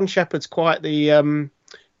John Shepherd's quite the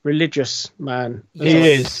religious man. He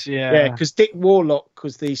is, yeah. Because Dick Warlock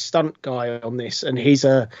was the stunt guy on this, and he's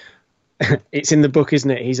it's in the book,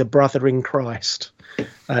 isn't it? He's a brother in Christ.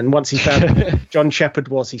 And once he found who John Shepherd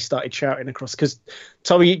was, he started shouting across, because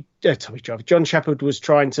John Shepherd was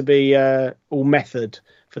trying to be all method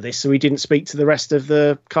for this, so he didn't speak to the rest of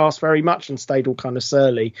the cast very much and stayed all kind of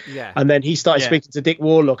surly. Yeah. And then he started speaking to Dick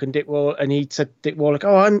Warlock, and he said, Dick Warlock,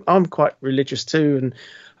 "Oh, I'm quite religious too,"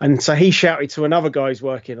 and so he shouted to another guy who's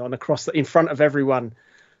working on in front of everyone,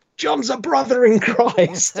 "John's a brother in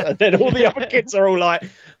Christ," and then all the other kids are all like,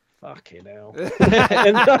 "Fucking hell!"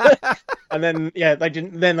 and then they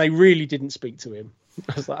didn't. Then they really didn't speak to him.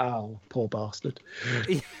 I was like, "Oh, poor bastard."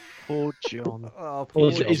 Poor John. Oh,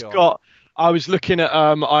 poor John. He's got. I was looking at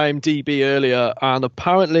IMDb earlier, and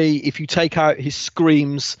apparently, if you take out his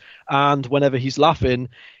screams and whenever he's laughing,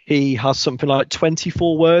 he has something like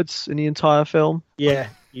 24 words in the entire film. Yeah,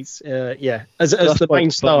 he's as the main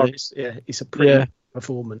star. It's a pretty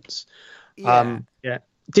performance. Yeah.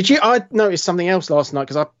 I noticed something else last night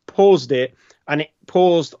because I paused it and it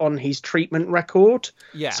paused on his treatment record.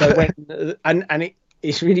 Yeah. So when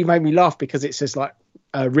it really made me laugh because it says like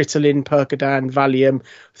Ritalin, Percodan, Valium,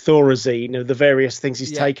 Thorazine, the various things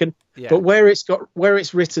he's taken. Yeah. But where it's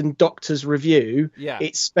written doctor's review,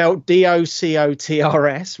 it's spelled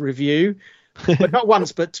DOCOTRS review. But not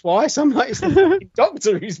once, but twice. I'm like, it's the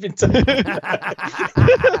doctor who's been taken.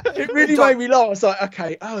 It really made me laugh. I was like,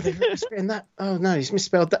 okay, they've misspelled that. Oh no, he's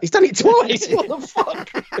misspelled that. He's done it twice. What the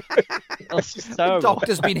fuck? That's just terrible. The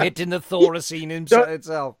doctor's been hitting the Thorazine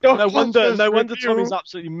himself. No wonder Tommy's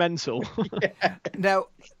absolutely mental. Yeah. Now,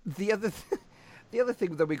 the other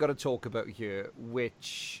thing that we got to talk about here,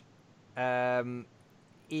 which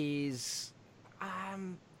is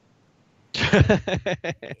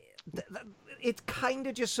it's kind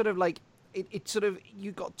of just sort of like it's sort of,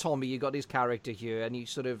 you got Tommy, you got his character here, and you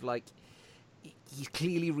sort of like, he's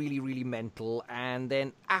clearly really, really mental, and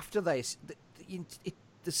then after this,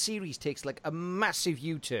 the series takes like a massive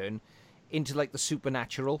U-turn into like the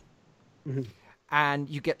supernatural, and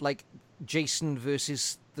you get like Jason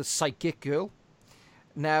versus the psychic girl.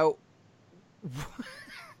 Now,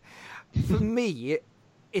 for me,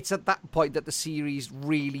 it's at that point that the series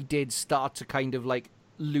really did start to kind of like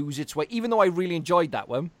lose its way, even though I really enjoyed that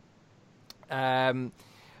one.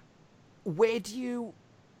 Where do you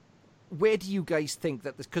guys think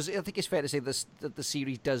that this, because I think it's fair to say that the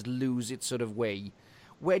series does lose its sort of way.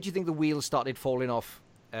 Where do you think the wheels started falling off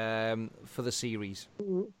for the series?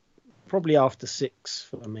 Probably after 6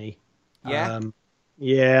 for me. Yeah?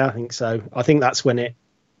 Yeah, I think so. I think that's when it...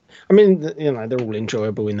 I mean, they're all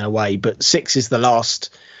enjoyable in their way, but 6 is the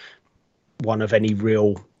last one of any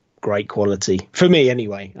real great quality. For me,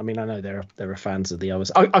 anyway. I mean, I know there are fans of the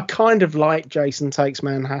others. I kind of like Jason Takes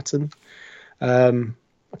Manhattan. I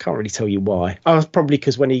can't really tell you why. Probably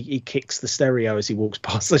because when he kicks the stereo as he walks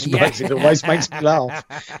past those blokes, it always makes me laugh.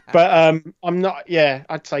 But I'm not... Yeah,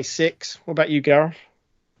 I'd say 6. What about you, Gareth?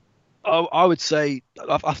 I would say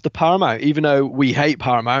after Paramount, even though we hate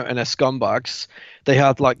Paramount and they're scumbags, they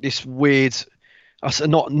had like this weird,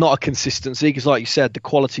 not a consistency, because like you said, the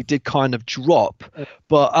quality did kind of drop.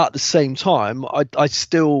 But at the same time, I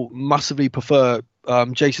still massively prefer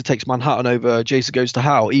Jason Takes Manhattan over Jason Goes to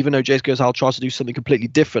Hell, even though Jason Goes to Hell tries to do something completely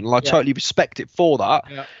different. And I totally respect it for that.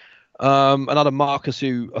 Yeah. And Adam Marcus,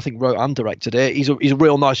 who I think wrote and directed it, he's a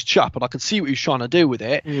real nice chap, and I could see what he was trying to do with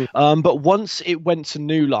it. But once it went to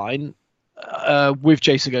New Line with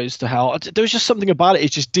Jason Goes to Hell, there was just something about it.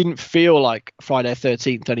 It just didn't feel like Friday the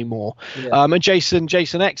 13th anymore. And Jason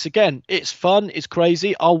X, again, it's fun, it's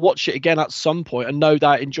crazy. I'll watch it again at some point and no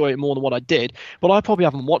doubt enjoy it more than what I did. But I probably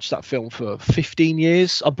haven't watched that film for 15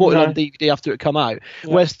 years. I bought it on DVD after it came out.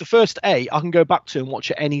 Whereas the first 8, I can go back to and watch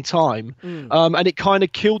it any time. And it kind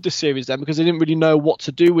of killed the series then, because they didn't really know what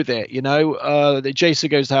to do with it. Jason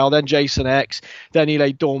Goes to Hell, then Jason X, then he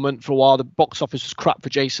lay dormant for a while. The box office was crap for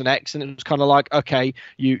Jason X, and it was kind of like, okay,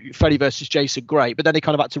 Freddy versus Jason, great, but then they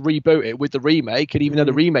kind of had to reboot it with the remake, and even though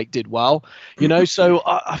the remake did well, so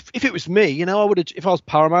if it was me, I would have, if I was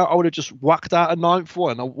Paramount, I would have just whacked out a 9th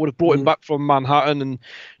one. I would have brought him back from Manhattan, and I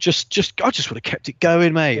just would have kept it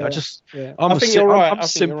going, mate. I'm simple. I'm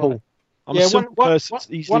a simple person.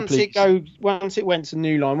 Once it went to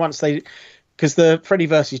New Line, because the Freddy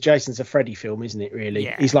versus Jason's a Freddy film, isn't it?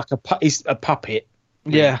 Really, he's like he's a puppet.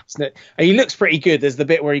 Yeah, and he looks pretty good. There's the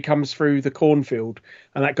bit where he comes through the cornfield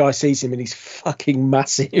and that guy sees him and he's fucking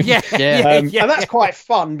massive. And that's quite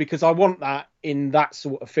fun, because I want that in that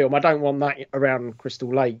sort of film. I don't want that around Crystal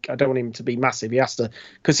Lake. I don't want him to be massive. He has to,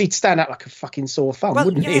 because he'd stand out like a fucking sore thumb,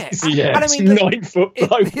 wouldn't he? And I mean, 9 foot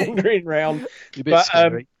bloke wandering around. A bit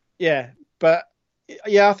scary. But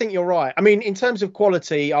Yeah, I think you're right. I mean, in terms of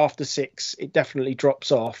quality, after 6, it definitely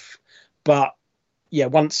drops off. But yeah,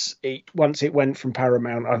 once it went from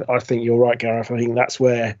Paramount, I think you're right, Gareth. I think that's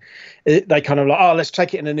where they kind of like, oh, let's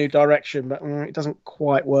take it in a new direction, but it doesn't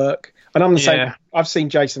quite work. And I'm the same. I've seen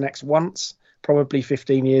Jason X once, probably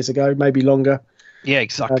 15 years ago, maybe longer. Yeah,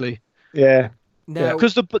 exactly. Yeah. No,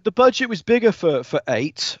 because the budget was bigger for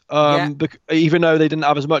 8, even though they didn't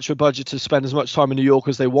have as much of a budget to spend as much time in New York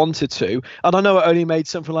as they wanted to. And I know it only made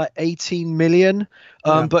something like 18 million.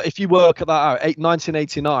 But if you work that out,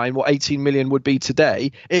 1989, what 18 million would be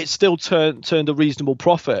today, it still turned a reasonable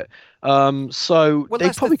profit. So they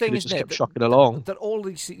probably could have just kept trucking along. That all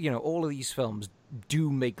these, all of these films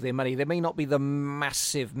do make their money. They may not be the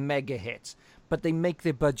massive mega hits, but they make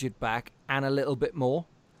their budget back and a little bit more.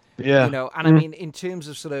 Yeah. And I mean, in terms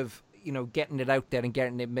of sort of, getting it out there and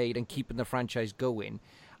getting it made and keeping the franchise going,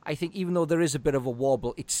 I think even though there is a bit of a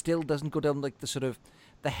wobble, it still doesn't go down like the sort of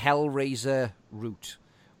the Hellraiser route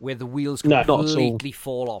where the wheels completely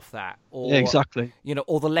fall off that. Or, exactly.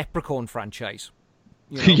 Or the Leprechaun franchise.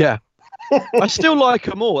 Yeah. I still like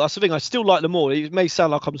them all. That's the thing. I still like them all. It may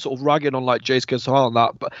sound like I'm sort of ragging on like Jason Goes to Hell and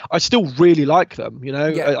that, but I still really like them.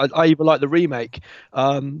 I even like the remake.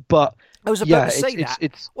 But I was about to say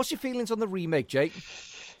that. What's your feelings on the remake, Jake?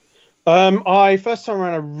 First time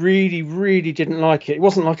around, I really, really didn't like it. It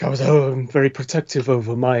wasn't like I was very protective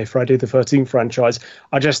over my Friday the 13th franchise.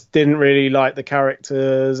 I just didn't really like the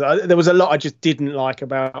characters. There was a lot I just didn't like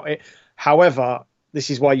about it. However, this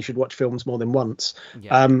is why you should watch films more than once.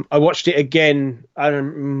 Yeah. I watched it again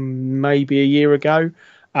maybe a year ago,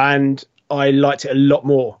 and I liked it a lot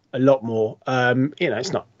more.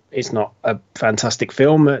 It's not a fantastic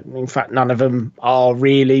film. In fact, none of them are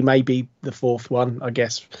really. Maybe the fourth one, I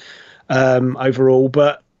guess, overall.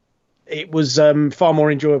 But it was far more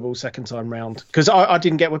enjoyable second time round, because I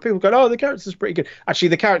didn't get when people go, oh, the character's pretty good. Actually,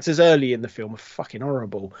 the characters early in the film are fucking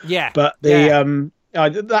horrible. Yeah. But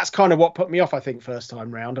that's kind of what put me off, I think, first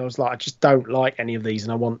time round. I was like, I just don't like any of these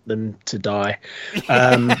and I want them to die,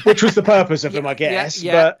 which was the purpose of them, I guess.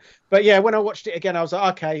 Yeah. But yeah, when I watched it again, I was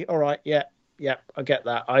like, okay, all right, yeah, I get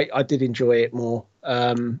that. I did enjoy it more.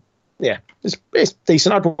 It's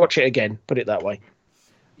decent. I'd watch it again, put it that way.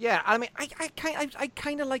 Yeah, I mean, I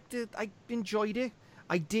kind of liked it. I enjoyed it.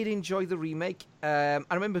 I did enjoy the remake. I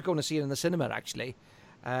remember going to see it in the cinema, actually,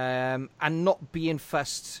 and not being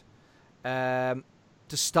fussed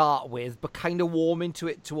to start with, but kind of warm into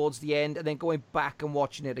it towards the end, and then going back and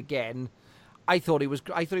watching it again. I thought it was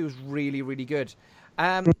really, really good.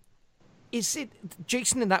 Is it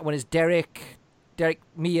Jason in that one? Is Derek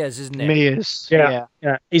Mears, isn't it? Mears, yeah.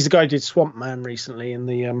 He's the guy who did Swamp Man recently in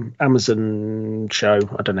the Amazon show.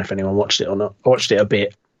 I don't know if anyone watched it or not. I watched it a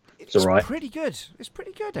bit. It's all right. Pretty good. It's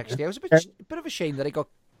pretty good, actually. It was a bit of a shame that it got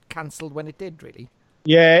cancelled when it did, really.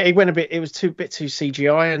 Yeah, it went a bit. It was too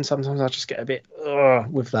CGI, and sometimes I just get a bit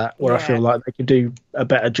with that, where I feel like they could do a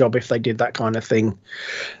better job if they did that kind of thing.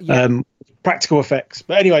 Yeah. Practical effects.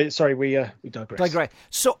 But anyway, sorry, we digress.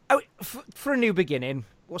 So, for a new beginning,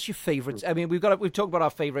 what's your favourite? I mean, we've talked about our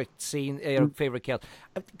favourite scene, favourite kill.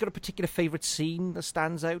 Got a particular favourite scene that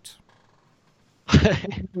stands out? Well,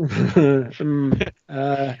 the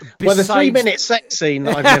 3-minute sex scene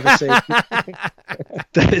that I've never seen.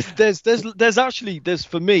 there's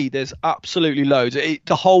for me, there's absolutely loads.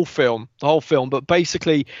 The whole film, but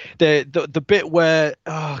basically the bit where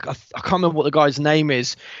I can't remember what the guy's name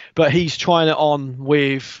is, but he's trying it on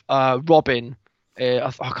with Robin.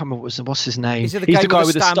 I can't remember what's his name. He's the guy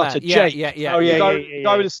with the stutter, Jake. Yeah. Oh yeah, the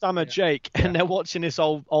guy with the stammer, Jake. And they're watching this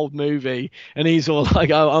old movie, and he's all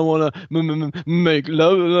like, "I want to make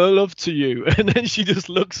love to you," and then she just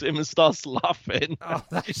looks at him and starts laughing,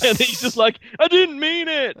 and he's just like, "I didn't mean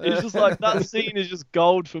it." It's just like that scene is just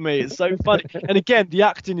gold for me. It's so funny, and again, the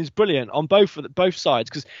acting is brilliant on both sides,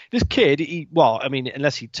 because this kid,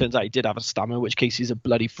 unless he turns out he did have a stammer, in which case he's a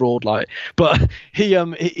bloody fraud, but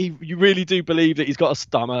you really do believe that he's got a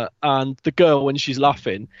stammer, and the girl, when she's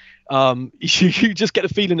laughing, you just get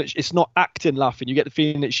the feeling that it's not acting laughing. You get the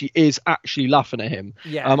feeling that she is actually laughing at him.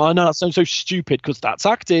 Yeah. I know that sounds so stupid because that's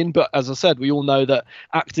acting, but as I said, we all know that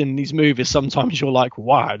acting in these movies, sometimes you're like,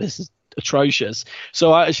 wow, this is atrocious.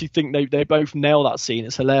 So I actually think they both nail that scene.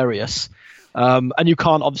 It's hilarious. And you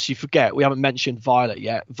can't obviously forget, we haven't mentioned Violet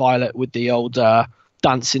yet. Violet with the old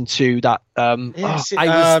dancing to that.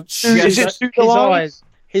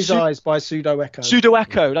 His Eyes by Pseudo Echo. Pseudo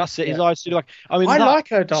Echo, that's it. His Eyes, Pseudo Echo. I mean, I like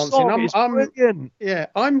her dancing. I'm brilliant. Yeah,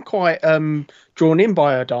 I'm quite drawn in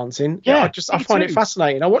by her dancing. Yeah, I find it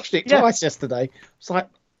fascinating. I watched it twice yesterday. It's like,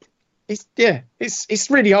 it's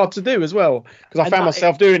really hard to do as well, because I found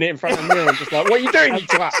myself doing it in front of me and just like, what are you doing, you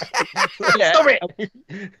twat? Stop it.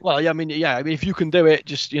 Well, I mean, if you can do it,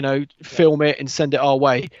 just film it and send it our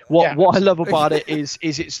way. What I love about it is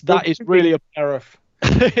that is really a tariff.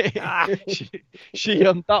 she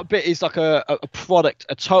that bit is like a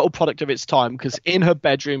total product of its time, because in her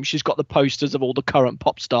bedroom she's got the posters of all the current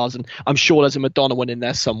pop stars, and I'm sure there's a Madonna one in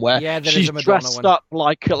there somewhere. Yeah, there she's is a Madonna dressed one. up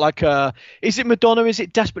like a. Is it Madonna? Is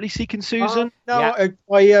it Desperately Seeking Susan?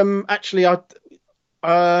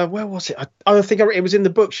 Where was it? I think it was in the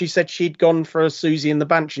book. She said she'd gone for a Susie and the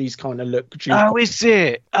Banshees kind of look. Oh, is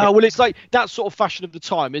it? Oh, well, it's like that sort of fashion of the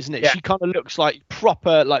time, isn't it? Yeah. She kind of looks like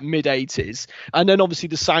proper, like mid-80s. And then obviously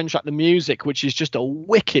the soundtrack, the music, which is just a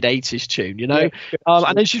wicked 80s tune, Yeah.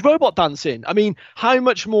 And then she's robot dancing. I mean, how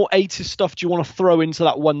much more 80s stuff do you want to throw into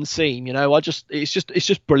that one scene? It's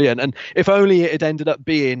just brilliant. And if only it had ended up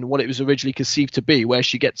being what it was originally conceived to be, where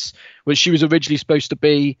she was originally supposed to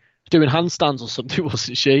be doing handstands or something,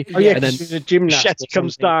 wasn't she? Oh yeah, and then she's a gymnast. Shetty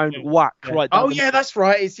comes down, whack, right down. Oh yeah, that's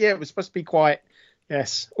right. It was supposed to be quite.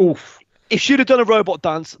 Yes. Oof. If she'd have done a robot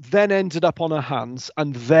dance, then ended up on her hands,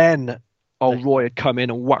 and then Roy had come in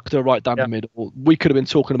and whacked her right down the middle, we could have been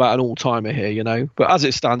talking about an all-timer here, But as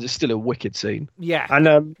it stands, it's still a wicked scene. Yeah.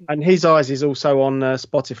 And His Eyes is also on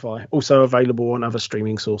Spotify, also available on other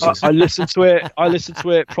streaming sources. I listen to it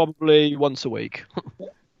probably once a week.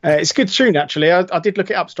 It's a good tune, actually. I did look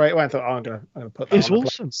it up straight away. I thought, I'm going to put that it's on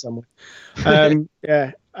awesome somewhere. I've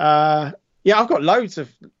got loads of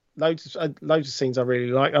scenes I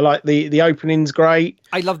really like. I like the opening's great.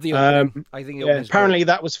 I love the opening. I think the opening's apparently great.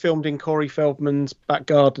 that was filmed in Corey Feldman's back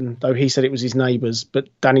garden, though he said it was his neighbour's. But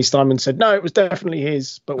Danny Steinman said no, it was definitely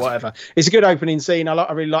his. But whatever, it's a good opening scene.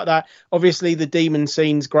 I really like that. Obviously, the demon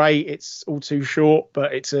scene's great. It's all too short,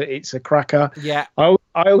 but it's a cracker. Yeah.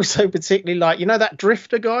 I also particularly like that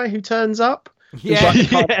drifter guy who turns up. Yeah.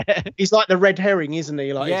 He's like the red herring, isn't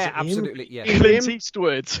he? Like, yeah, absolutely. Yeah. Clint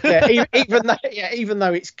Eastwood. even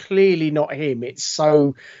though it's clearly not him, it's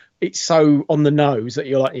so on the nose that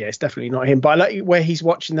you're like, yeah, it's definitely not him. But I like where he's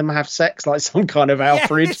watching them have sex, like some kind of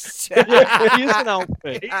Alfred. Yes. He is an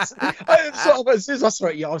Alfred. As soon as I saw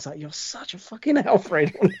it, I was like, you're such a fucking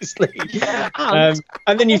Alfred, honestly. Yeah.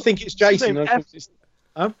 And then you think it's Jason. What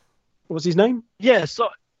was his name? I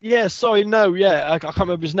can't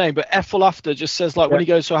remember his name, but Ethel after just says when he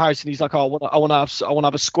goes to a house and he's like, oh, I want to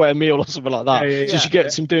have a square meal or something like that. So she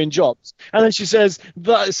gets him doing jobs, and then she says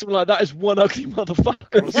that is something like that is one ugly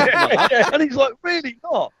motherfucker or something like that. And he's like, really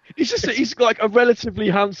not? He's like a relatively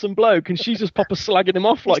handsome bloke, and she's just proper slagging him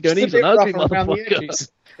off like going, he's an ugly motherfucker.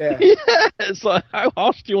 Yeah, it's like, how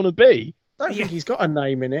harsh do you want to be? I don't think he's got a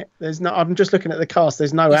name in it. There's no. I'm just looking at the cast.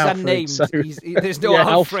 There's no Alfred. There's no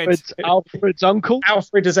Alfred. Alfred's uncle.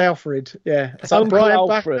 Alfred is Alfred. Yeah. Is that Brian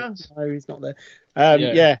Alfred? No, he's not there.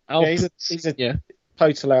 He's a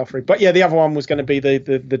total Alfred. But yeah, the other one was going to be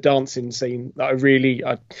the dancing scene that I really.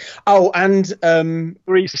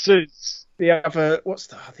 Three Suits. What's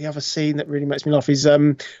the other scene that really makes me laugh is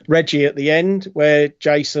Reggie at the end, where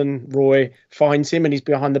Jason Roy finds him and he's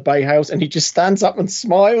behind the bay house and he just stands up and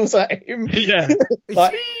smiles at him. Yeah.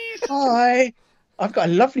 Like, hi, I've got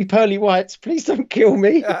a lovely pearly whites. Please don't kill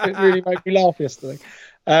me. It really made me laugh yesterday.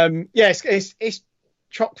 It's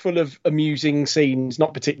chock full of amusing scenes,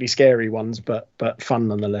 not particularly scary ones, but fun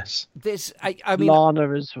nonetheless. I mean,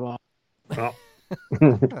 Lana as well. Oh.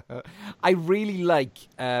 I really like,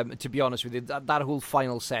 to be honest with you, that whole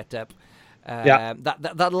final setup.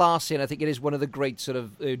 That last scene, I think it is one of the great sort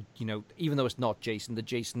of, even though it's not Jason, the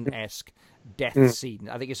Jason-esque death scene.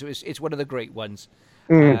 I think it's one of the great ones.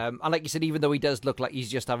 And like you said, even though he does look like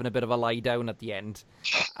he's just having a bit of a lie down at the end,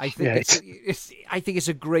 I think it's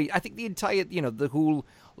a great. I think the entire, the whole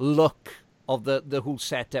look of the whole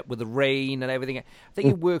setup with the rain and everything, I think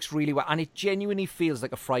it works really well, and it genuinely feels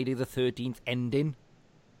like a Friday the 13th ending.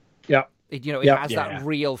 Yeah, it has that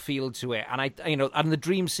real feel to it, and and the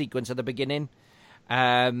dream sequence at the beginning,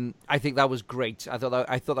 I think that was great. I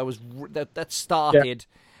thought that was that started.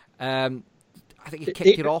 I think it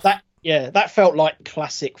kicked it off. That felt like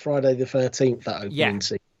classic Friday the 13th. That opening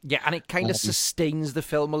scene. Yeah, and it kind of sustains the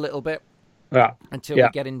film a little bit. Until we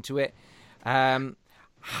get into it.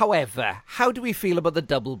 However, how do we feel about the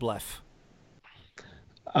double bluff?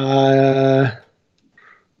 All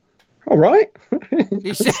right.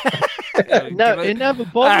 No, it never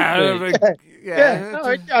bothered me.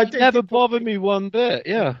 It never bothered me one bit.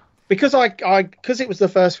 Yeah, because it was the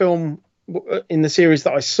first film in the series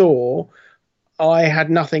that I saw. I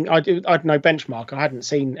had nothing. I had no benchmark. I hadn't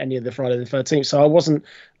seen any of the Friday the 13th, so I wasn't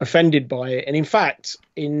offended by it. And in fact,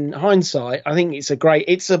 in hindsight, I think it's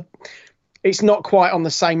it's not quite on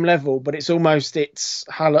the same level, but it's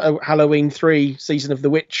Halloween 3 Season of the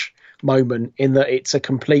Witch moment in that it's a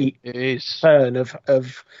complete turn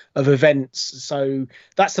of events. So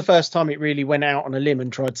that's the first time it really went out on a limb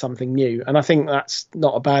and tried something new, and I think that's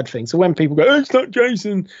not a bad thing. So when people go, oh, it's not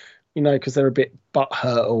Jason, because they're a bit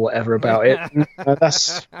butthurt or whatever about it,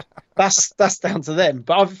 that's down to them.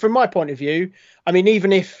 But from my point of view, I mean,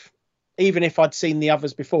 even if I'd seen the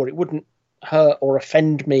others before, it wouldn't hurt or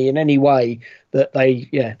offend me in any way that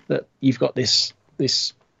that you've got this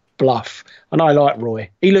bluff. And I like Roy.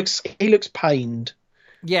 He looks pained.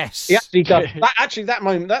 Yes, he actually does. That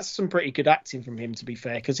moment, that's some pretty good acting from him, to be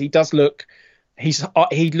fair, because he does look.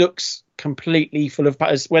 He looks completely full of.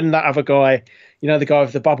 When that other guy, the guy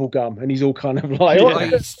with the bubble gum, and he's all kind of like,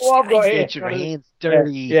 I've got here. Get your hands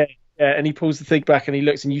dirty. Yeah, and he pulls the thing back and he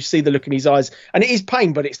looks, and you see the look in his eyes, and it is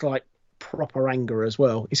pain, but it's like proper anger as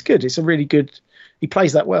well. It's good. It's a really good. He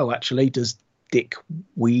plays that well, actually. Does Dick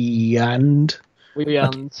Weand?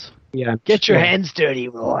 Yeah, get your hands dirty,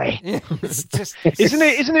 Roy. Isn't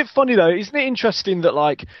it funny though? Isn't it interesting that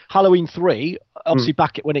like Halloween 3, obviously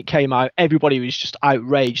back when it came out, everybody was just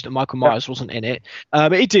outraged that Michael Myers wasn't in it.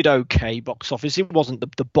 It did okay box office. It wasn't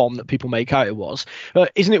the bomb that people make out it was.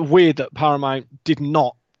 Isn't it weird that Paramount did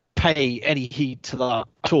not pay any heed to that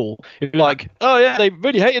at all? Like, oh yeah, they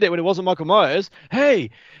really hated it when it wasn't Michael Myers. Hey,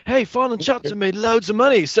 Final Chapter made loads of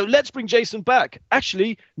money, so let's bring Jason back.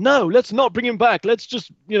 Actually, no, let's not bring him back. Let's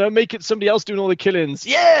just, make it somebody else doing all the killings.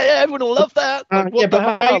 Yeah, everyone will love that. Like, what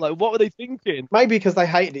the hell? Like, what were they thinking? Maybe because they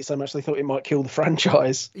hated it so much, they thought it might kill the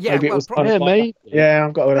franchise. Yeah, maybe it was. Maybe. Yeah,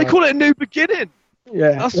 I've got. They call it a new beginning.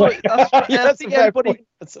 Yeah, that's what I think everybody.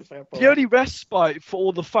 That's a fair point. The only respite for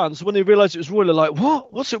all the fans when they realised it was Roy, like,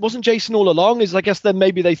 what? It wasn't Jason all along? Is I guess then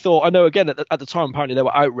maybe they thought. I know again at the time apparently they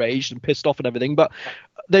were outraged and pissed off and everything, but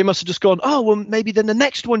they must have just gone, oh well, maybe then the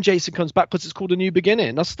next one Jason comes back because it's called A New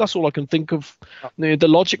Beginning. That's all I can think of, the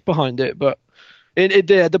logic behind it. But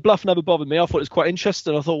the bluff never bothered me. I thought it was quite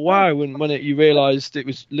interesting. I thought, wow, when you realised it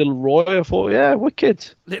was Little Roy, I thought, yeah, wicked.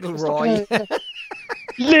 Little Roy.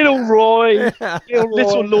 Little Roy,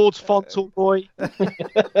 little Lord Fauntleroy.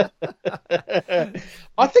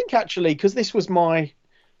 I think actually, because this was my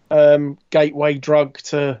gateway drug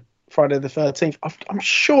to Friday the 13th. I'm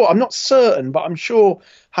sure, I'm not certain, but I'm sure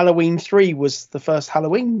Halloween 3 was the first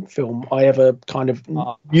Halloween film I ever kind of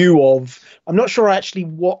knew of. I'm not sure I actually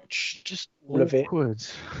watched just all of it.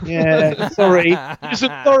 Yeah, sorry. He's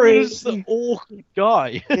an awkward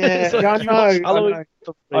guy. Yeah, I know.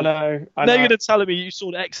 Now you're going to tell me you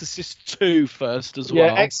saw Exorcist 2 first as well.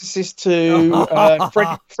 Yeah, Exorcist 2,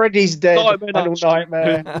 Freddy's Dead, Final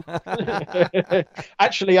Nightmare.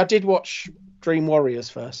 Actually, I did watch Dream Warriors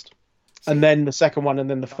first. And then the second one, and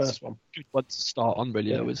then the first one. Good one to start on,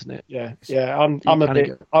 really, though, isn't it? Yeah. I'm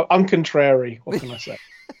contrary. What can I say?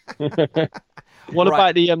 What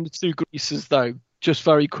about the two greasers, though? Just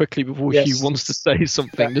very quickly before Hugh wants to say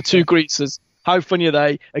something. The two greasers, how funny are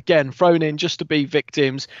they? Again, thrown in just to be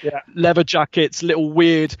victims. Yeah. Leather jackets, little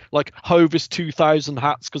weird like Hovis 2000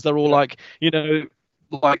 hats because they're all like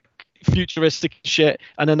like futuristic shit,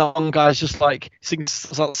 and then the one guy's just like singing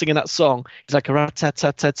that song. He's like,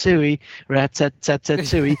 rat-tat-tat-tat-tooey,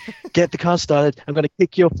 rat-tat-tat-tat-tooey, get the car started, I'm gonna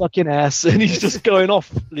kick your fucking ass. And he's just going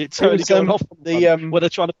off, totally going off where they're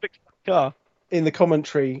trying to fix the car. In the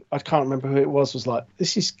commentary, I can't remember who it was like,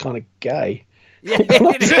 this is kind of gay. Yeah,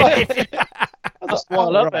 that's why I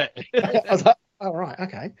love it. I was like, oh, right,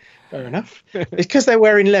 okay, fair enough. It's because they're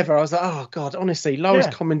wearing leather. I was like, oh god, honestly,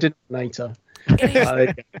 lowest common denominator.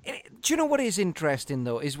 Do you know what is interesting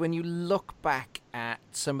though is when you look back at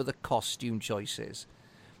some of the costume choices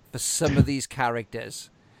for some of these characters,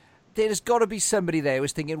 there's got to be somebody there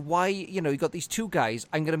who's thinking, why, you got these two guys,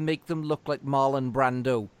 I'm going to make them look like Marlon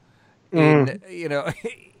Brando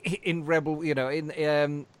in Rebel, which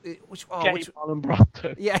Marlon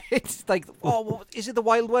Brando. Yeah, it's like, is it the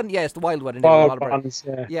Wild One? Yeah, it's the Wild One.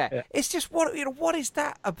 Yeah. It's just what is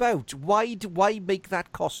that about? Why make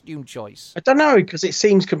that costume choice? I don't know, because it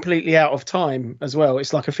seems completely out of time as well.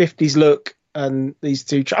 It's like a 50s look, and these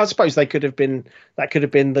two, I suppose that could have been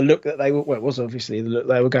the look that they were. Well, it was obviously the look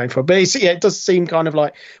they were going for, but it does seem kind of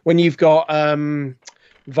like when you've got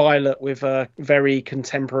Violet with a very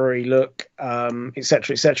contemporary look,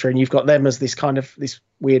 etc., and you've got them as this kind of this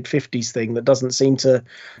weird 50s thing that doesn't seem to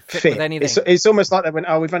fit. It's almost like they went,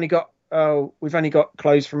 we've only got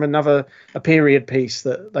clothes from a period piece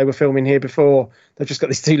that they were filming here before. They've just got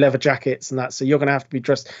these two leather jackets and that, so you're going to have to be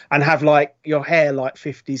dressed and have like your hair like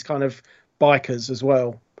 50s kind of bikers as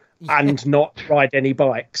well, and not ride any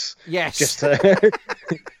bikes. Yes, just to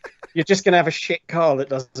you're just going to have a shit car that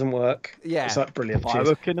doesn't work. Yeah. It's like brilliant.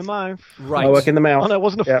 Firework in the mouth. Right. Firework in the mouth. Oh no, it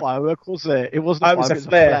wasn't a firework, was it? It wasn't a it was firework, a it was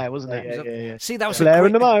flare. wasn't it? Yeah. See, that was Flare a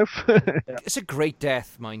in the mouth. It's a great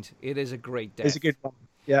death, mind. It is a great death. It's a good one.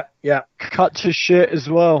 Yeah. Cut to shit as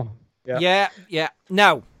well. Yeah.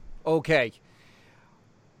 Now, okay.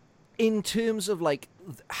 In terms of like,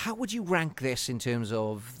 how would you rank this in terms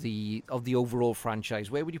of the overall franchise?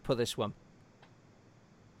 Where would you put this one?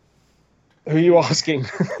 Who are you asking?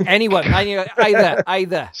 Anyone,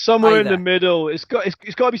 either. Somewhere in Either. the middle. It's got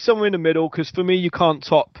to be somewhere in the middle because for me, you can't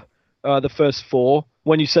top the first four.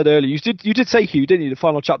 When you said earlier, you did say Hugh, didn't you? The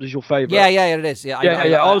final chapter is your favourite. Yeah, it is. Yeah.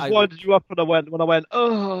 I was winding you up when I went,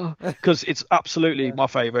 oh, because it's absolutely my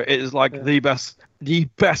favourite. It is like the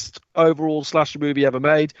best overall slasher movie ever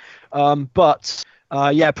made. But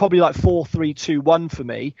probably like 4, 3, 2, 1 for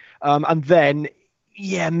me. And then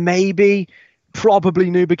maybe. Probably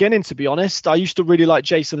New Beginning, to be honest. I used to really like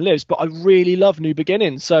Jason Lives, but I really love New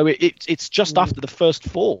Beginning. So it's just after the first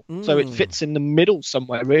four. So it fits in the middle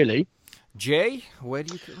somewhere, really. Jay, where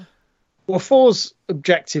do you... Well, 4's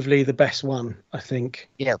objectively the best one, I think.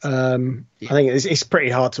 Yeah. I think it's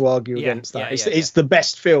pretty hard to argue against that. It's the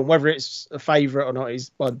best film, whether it's a favourite or not.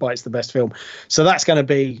 It's the best film. So that's going to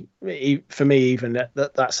be, for me, even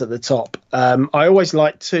that's at the top. I always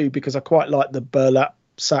liked 2 because I quite like the burlap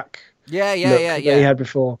sack. Yeah. That he had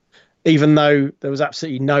before, even though there was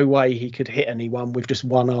absolutely no way he could hit anyone with just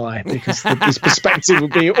one eye because his perspective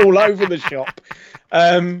would be all over the shop.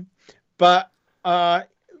 But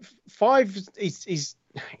 5 is it's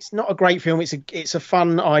not a great film. It's a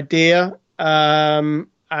fun idea, and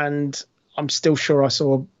I'm still sure I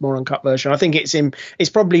saw a more uncut version. I think it's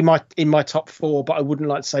probably in my top 4, but I wouldn't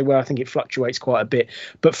like to say where. I think it fluctuates quite a bit.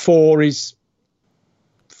 But 4 is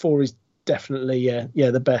definitely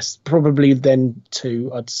the best. Probably then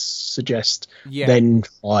 2, I'd suggest. Then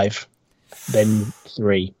 5, then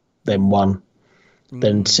 3, then 1,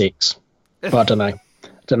 then 6. But I don't know.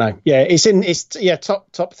 Yeah, it's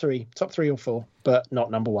top 3 or 4, but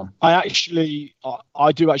not number 1. I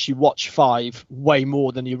do actually watch 5 way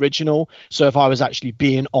more than the original. So if I was actually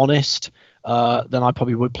being honest, then I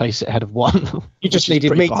probably would place it ahead of 1. You just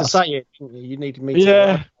needed me to say it, didn't you? You needed me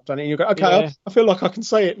to done it, and you go, okay, I feel like I can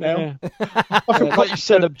say it now. Like you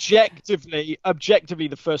said, objectively,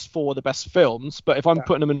 the first 4 are the best films. But if I'm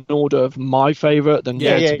putting them in order of my favourite, then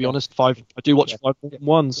to be honest, 5. I do watch 5 more than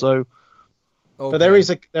 1. So, but there is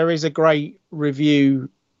a great review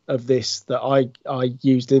of this that I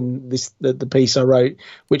used in the piece I wrote,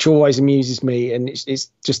 which always amuses me, and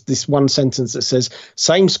it's just this one sentence that says,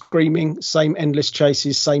 same screaming, same endless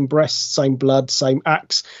chases, same breasts, same blood, same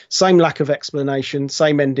axe, same lack of explanation,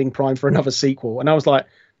 same ending prime for another sequel. And I was like,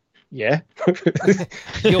 yeah.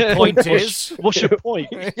 Your point is? What's your point?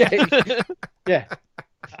 Yeah.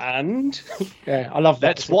 And I love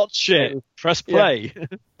that. Let's watch it. Press play.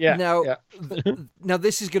 Now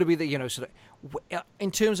this is going to be the sort of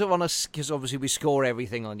in terms of because obviously we score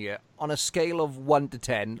everything on you on a scale of 1 to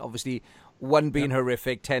 10. Obviously, 1 being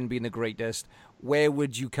horrific, 10 being the greatest. Where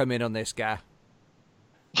would you come in on this, guy?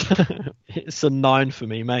 It's a 9 for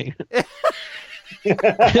me, mate.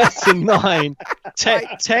 It's a 9.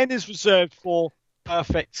 10 is reserved for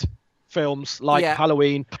perfect films like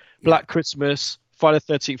Halloween, Black Christmas, Friday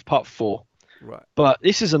the 13th Part 4. Right. But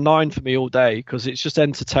this is a 9 for me all day because it's just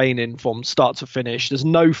entertaining from start to finish. There's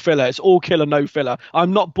no filler. It's all killer, no filler.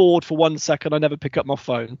 I'm not bored for 1 second. I never pick up my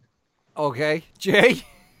phone. Okay. Jay?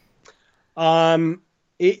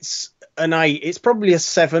 It's an 8. It's probably a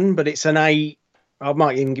 7, but it's an 8. I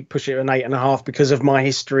might even push it an 8.5 because of my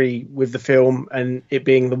history with the film and it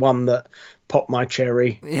being the one that popped my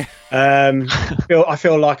cherry. Yeah. I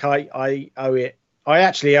feel like I owe it. I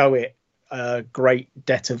actually owe it a great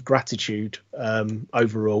debt of gratitude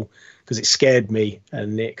overall because it scared me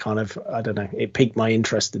and it kind of, I don't know, it piqued my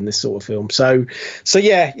interest in this sort of film. So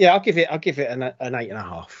yeah, I'll give it an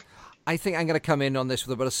 8.5. I think I'm going to come in on this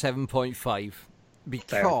with about a 7.5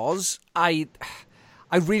 because I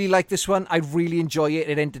really like this one. I really enjoy it.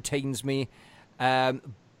 It entertains me.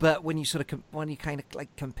 But when you kind of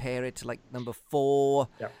like compare it to like number 4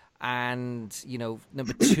 and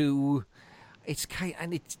number 2. It's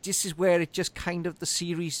this is where it just kind of the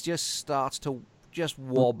series just starts to just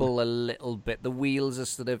wobble a little bit. The wheels are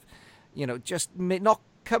sort of, just not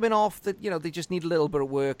coming off. That they just need a little bit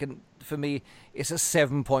of work. And for me, it's a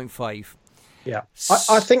 7.5. Yeah,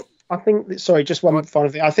 I think. Sorry, just one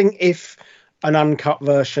final thing. I think if an uncut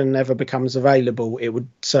version ever becomes available, it would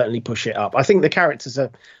certainly push it up. I think the characters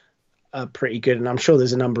are pretty good, and I'm sure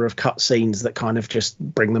there's a number of cut scenes that kind of just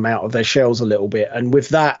bring them out of their shells a little bit. And with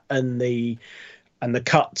that and the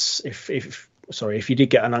cuts, if if you did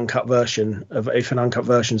get an uncut version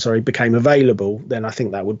became available, then I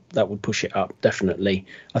think that would push it up, definitely.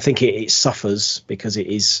 I think it suffers because it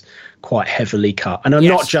is quite heavily cut, and I'm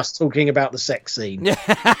not just talking about the sex scene.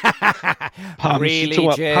 Really,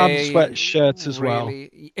 Pam's sweatshirt as well.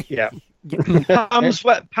 Yeah. Pam's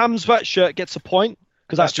sweatshirt gets a point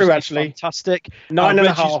because that's true. just Actually, fantastic.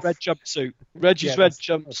 9.5. Reggie's red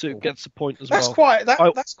jumpsuit gets a point as well.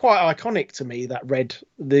 That's quite iconic to me. That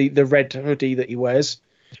the red hoodie that he wears.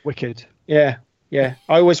 It's wicked. Yeah. I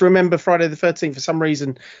always remember Friday the 13th for some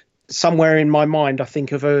reason. Somewhere in my mind, I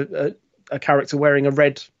think of a character wearing a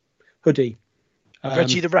red hoodie.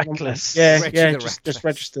 Reggie the Reckless. Just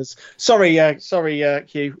registers. Sorry,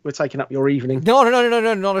 Hugh, we're taking up your evening. No,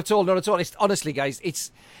 not at all. It's, honestly, guys,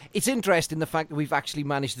 it's interesting the fact that we've actually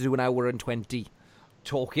managed to do an hour and 20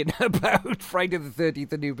 talking about Friday the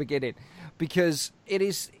 13th, A New Beginning, because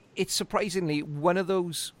it's surprisingly one of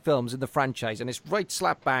those films in the franchise, and it's right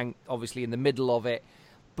slap bang, obviously, in the middle of it,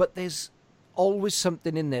 but there's always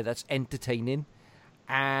something in there that's entertaining,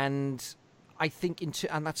 and I think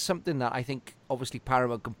and that's something that I think obviously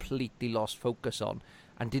Paramount completely lost focus on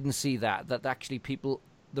and didn't see that actually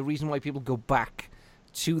the reason why people go back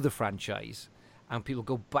to the franchise and people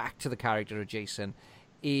go back to the character of Jason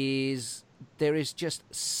is there is just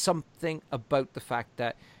something about the fact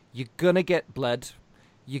that you're gonna get blood,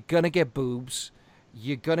 you're gonna get boobs,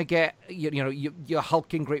 you're gonna get you're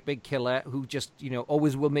hulking great big killer who just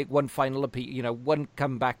always will make one final appeal, one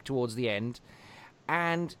comeback towards the end,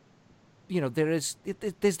 and there's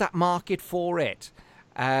that market for it.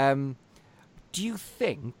 Do you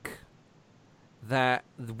think that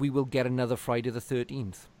we will get another Friday the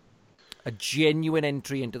 13th, a genuine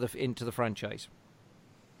entry into the franchise?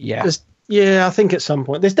 Yeah. I think at some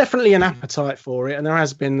point there's definitely an appetite for it, and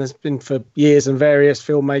there's been for years, and various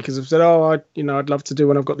filmmakers have said, I'd love to do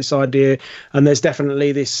one. I've got this idea, and there's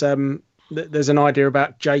definitely this. There's an idea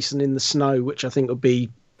about Jason in the snow, which I think would be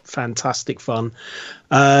fantastic fun.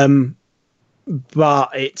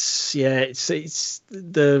 But it's the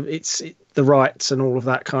rights and all of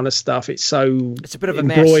that kind of stuff. It's a bit of a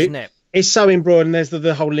mess, isn't it? It's so embroidered, and there's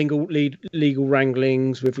the whole legal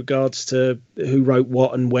wranglings with regards to who wrote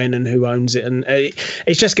what and when and who owns it, and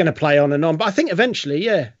it's just going to play on and on. But I think eventually,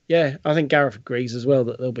 I think Gareth agrees as well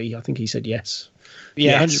that there'll be. I think he said yes.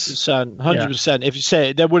 Yeah, 100%. If you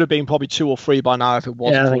say it, there would have been probably 2 or 3 by now if it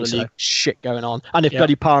wasn't all the shit going on, and if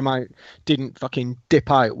bloody Paramount didn't fucking dip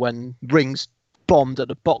out when Rings bombed at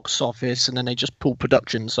the box office, and then they just pulled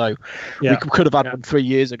production. So we could have had one 3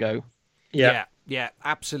 years ago. Yeah,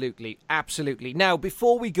 absolutely. Now,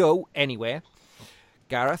 before we go anywhere,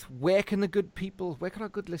 Gareth, where can our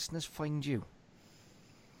good listeners find you?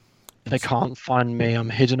 They can't find me. I'm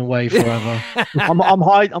hidden away forever. I'm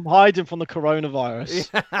hiding from the coronavirus.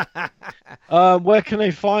 Where can they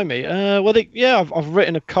find me? I've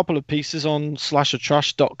written a couple of pieces on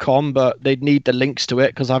slashertrash.com, but they'd need the links to it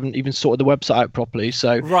because I haven't even sorted the website out properly.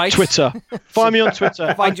 So Twitter, find me on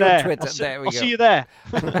Twitter. Find you on Twitter. There we go. I'll see you there.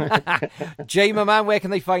 Jay, my man, where can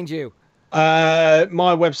they find you? My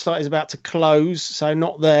website is about to close, so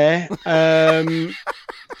not there.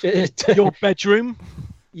 Your bedroom.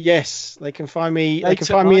 Yes, they can find me. They can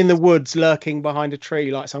find me in the woods, lurking behind a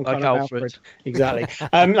tree, like some kind of Alfred. Exactly.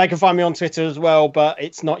 They can find me on Twitter as well, but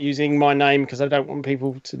it's not using my name because I don't want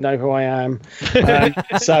people to know who I am.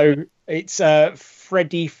 So it's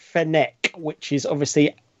Freddie Fenech, which is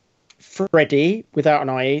obviously Freddie without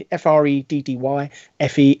an IE, FREDDY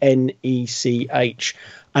FENECH,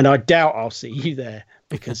 and I doubt I'll see you there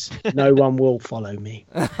because no one will follow me,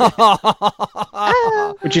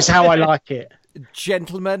 which is how I like it.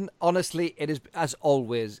 Gentlemen, honestly, it is, as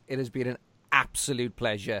always, it has been an absolute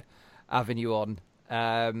pleasure having you on.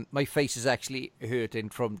 My face is actually hurting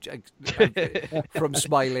from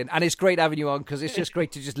smiling, and it's great having you on because it's just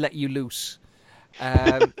great to just let you loose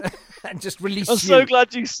and just release. I'm so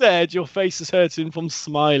glad you said your face is hurting from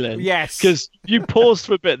smiling. Yes, because you paused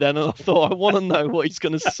for a bit then, and I thought I want to know what he's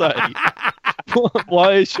going to say.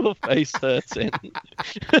 Why is your face hurting?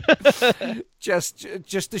 just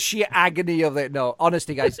the sheer agony of it. No,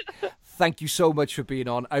 honestly, guys, thank you so much for being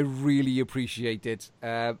on. I really appreciate it.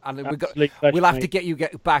 And we'll have to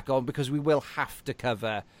get back on because we will have to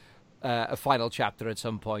cover a final chapter at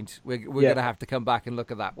some point. We're going to have to come back and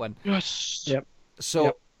look at that one. Yes. Yep.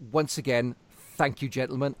 So once again, thank you,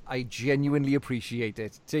 gentlemen. I genuinely appreciate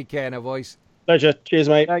it. Take care now, boys. Pleasure. Cheers,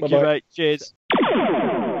 mate. Thank you, mate. Cheers.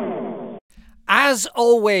 As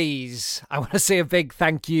always, I want to say a big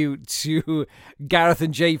thank you to Gareth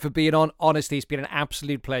and Jay for being on. Honestly, it's been an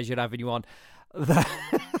absolute pleasure having you on.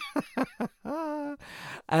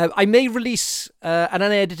 I may release an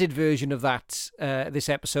unedited version of that this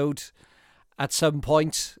episode at some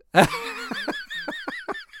point.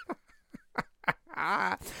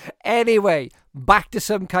 Anyway, back to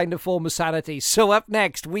some kind of form of sanity. So up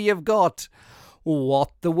next, we have got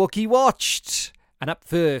What the Wookiee Watched. And up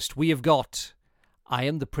first, we have got I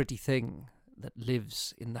Am the Pretty Thing That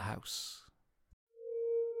Lives in the House.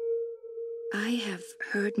 I have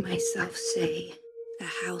heard myself say the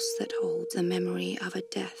house that holds a memory of a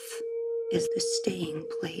death is the staying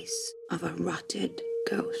place of a rotted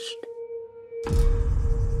ghost.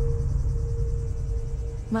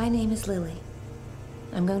 My name is Lily.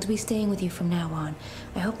 I'm going to be staying with you from now on.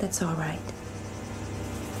 I hope that's all right.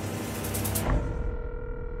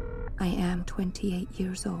 I am 28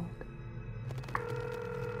 years old.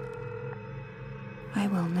 I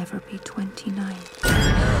will never be 29.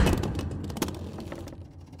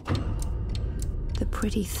 The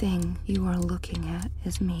pretty thing you are looking at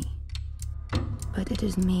is me. But it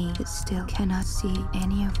is me that still cannot see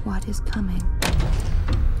any of what is coming.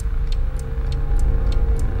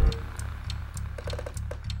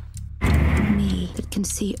 Me that can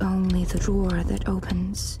see only the drawer that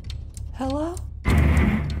opens. Hello?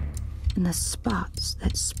 And the spots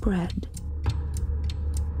that spread.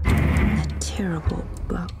 The terrible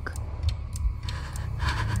book.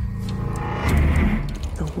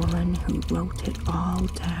 The woman who wrote it all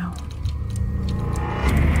down.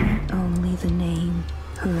 Only the name,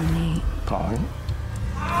 her name. Paul?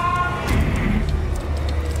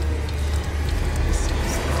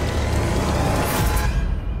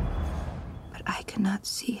 But I cannot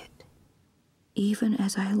see it, even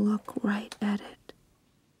as I look right at it.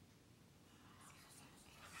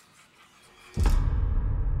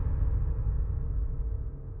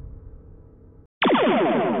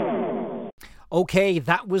 Okay,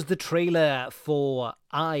 that was the trailer for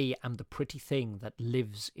I Am the Pretty Thing That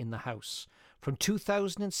Lives in the House from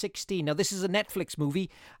 2016. Now, this is a Netflix movie.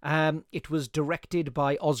 It was directed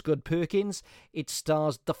by Osgood Perkins. It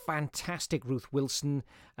stars the fantastic Ruth Wilson,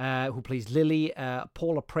 who plays Lily,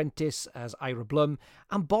 Paula Prentice as Ira Blum,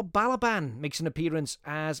 and Bob Balaban makes an appearance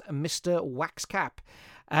as Mr. Waxcap.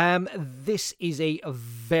 This is a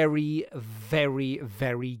very, very,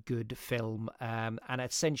 very good film, and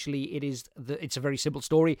essentially it's a very simple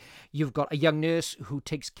story. You've got a young nurse who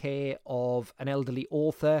takes care of an elderly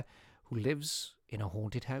author who lives in a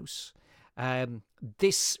haunted house.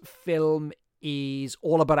 This film is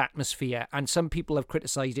all about atmosphere, and some people have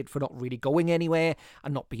criticised it for not really going anywhere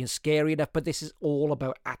and not being scary enough, but this is all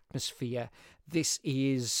about atmosphere. This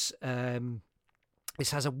has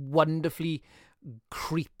a wonderfully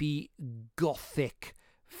creepy, gothic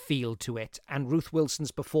feel to it, and Ruth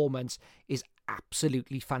Wilson's performance is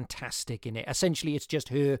absolutely fantastic in it. Essentially, it's just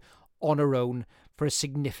her on her own for a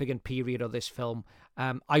significant period of this film.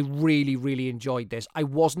 I really, really enjoyed this. I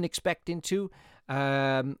wasn't expecting to,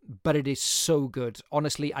 but it is so good.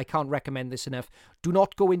 Honestly, I can't recommend this enough. Do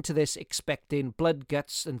not go into this expecting blood,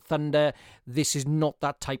 guts, and thunder. This is not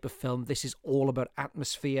that type of film. This is all about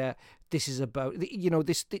atmosphere. This is about,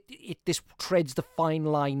 this treads the fine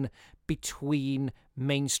line between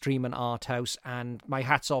mainstream and art house, and my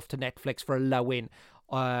hat's off to Netflix for allowing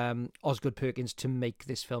Osgood Perkins to make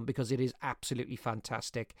this film, because it is absolutely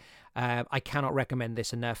fantastic. I cannot recommend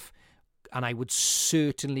this enough, and I would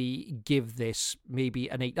certainly give this maybe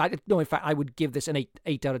an 8. No, in fact, I would give this an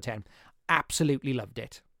 8 out of 10. Absolutely loved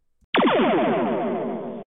it.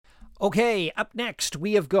 Okay, up next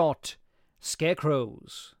we have got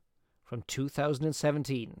Scarecrows from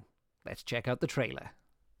 2017. Let's check out the trailer.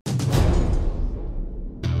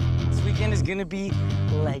 This weekend is gonna be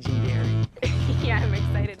legendary. Yeah, I'm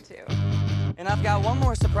excited too. And I've got one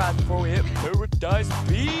more surprise before we hit Paradise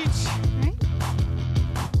Beach. Right?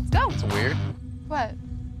 Let's go. It's weird. What?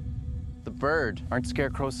 The bird. Aren't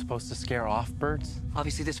scarecrows supposed to scare off birds?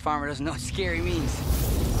 Obviously, this farmer doesn't know what scary means.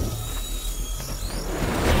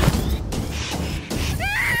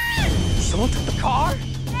 Someone took the car?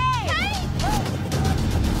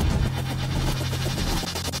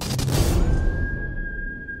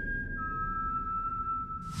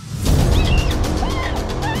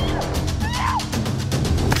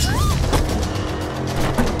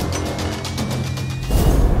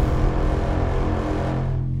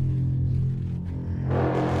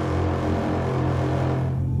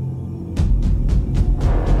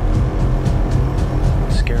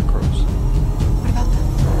 Scarecrows. What about them?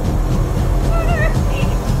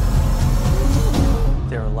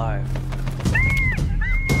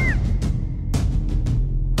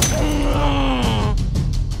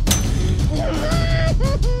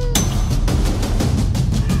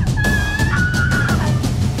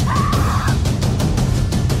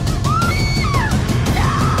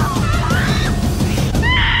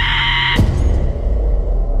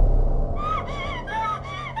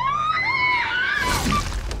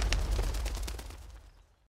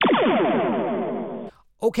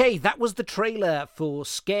 Okay, that was the trailer for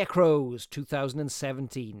Scarecrows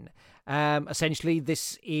 2017. Essentially,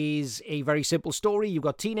 this is a very simple story. You've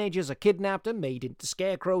got teenagers are kidnapped and made into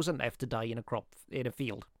scarecrows and left to die in a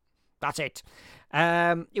field. That's it.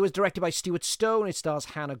 It was directed by Stuart Stone. It stars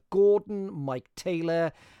Hannah Gordon, Mike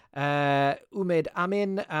Taylor, Umed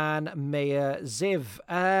Amin, and Maya Ziv.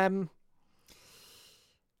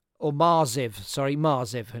 Or Marziv. Sorry,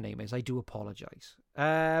 Marziv, her name is. I do apologise.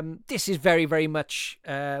 This is very, very much.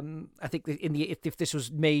 I think if this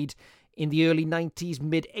was made in the early 90s,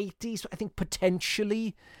 mid 80s, I think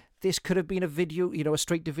potentially this could have been a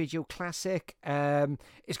straight-to-video classic.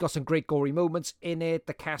 It's got some great gory moments in it.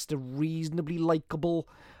 The cast are reasonably likeable.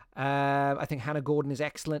 I think Hannah Gordon is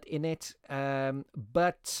excellent in it.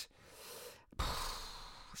 But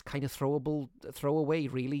it's kind of throwaway,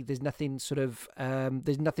 really. There's nothing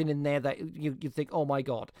there's nothing in there that you think, oh my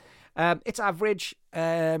God. It's average.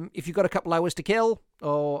 If you've got a couple hours to kill,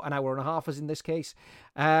 or an hour and a half, as in this case,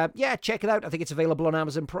 check it out. I think it's available on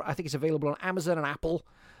Amazon. I think it's available on Amazon and Apple.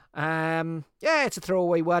 It's a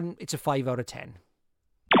throwaway one. It's a 5 out of 10.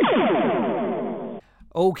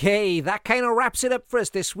 Okay, that kind of wraps it up for us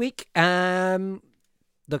this week.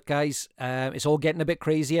 Look, guys, it's all getting a bit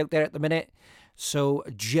crazy out there at the minute. So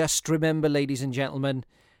just remember, ladies and gentlemen,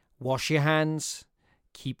 wash your hands.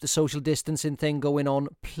 Keep the social distancing thing going on.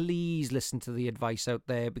 Please listen to the advice out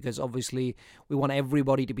there, because obviously we want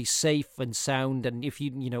everybody to be safe and sound. And if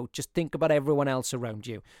you just think about everyone else around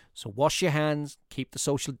you. So wash your hands, keep the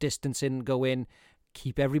social distancing going,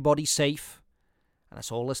 keep everybody safe. And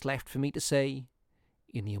that's all that's left for me to say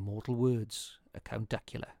in the immortal words of Count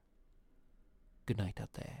Dracula. Good night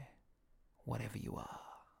out there, wherever you are.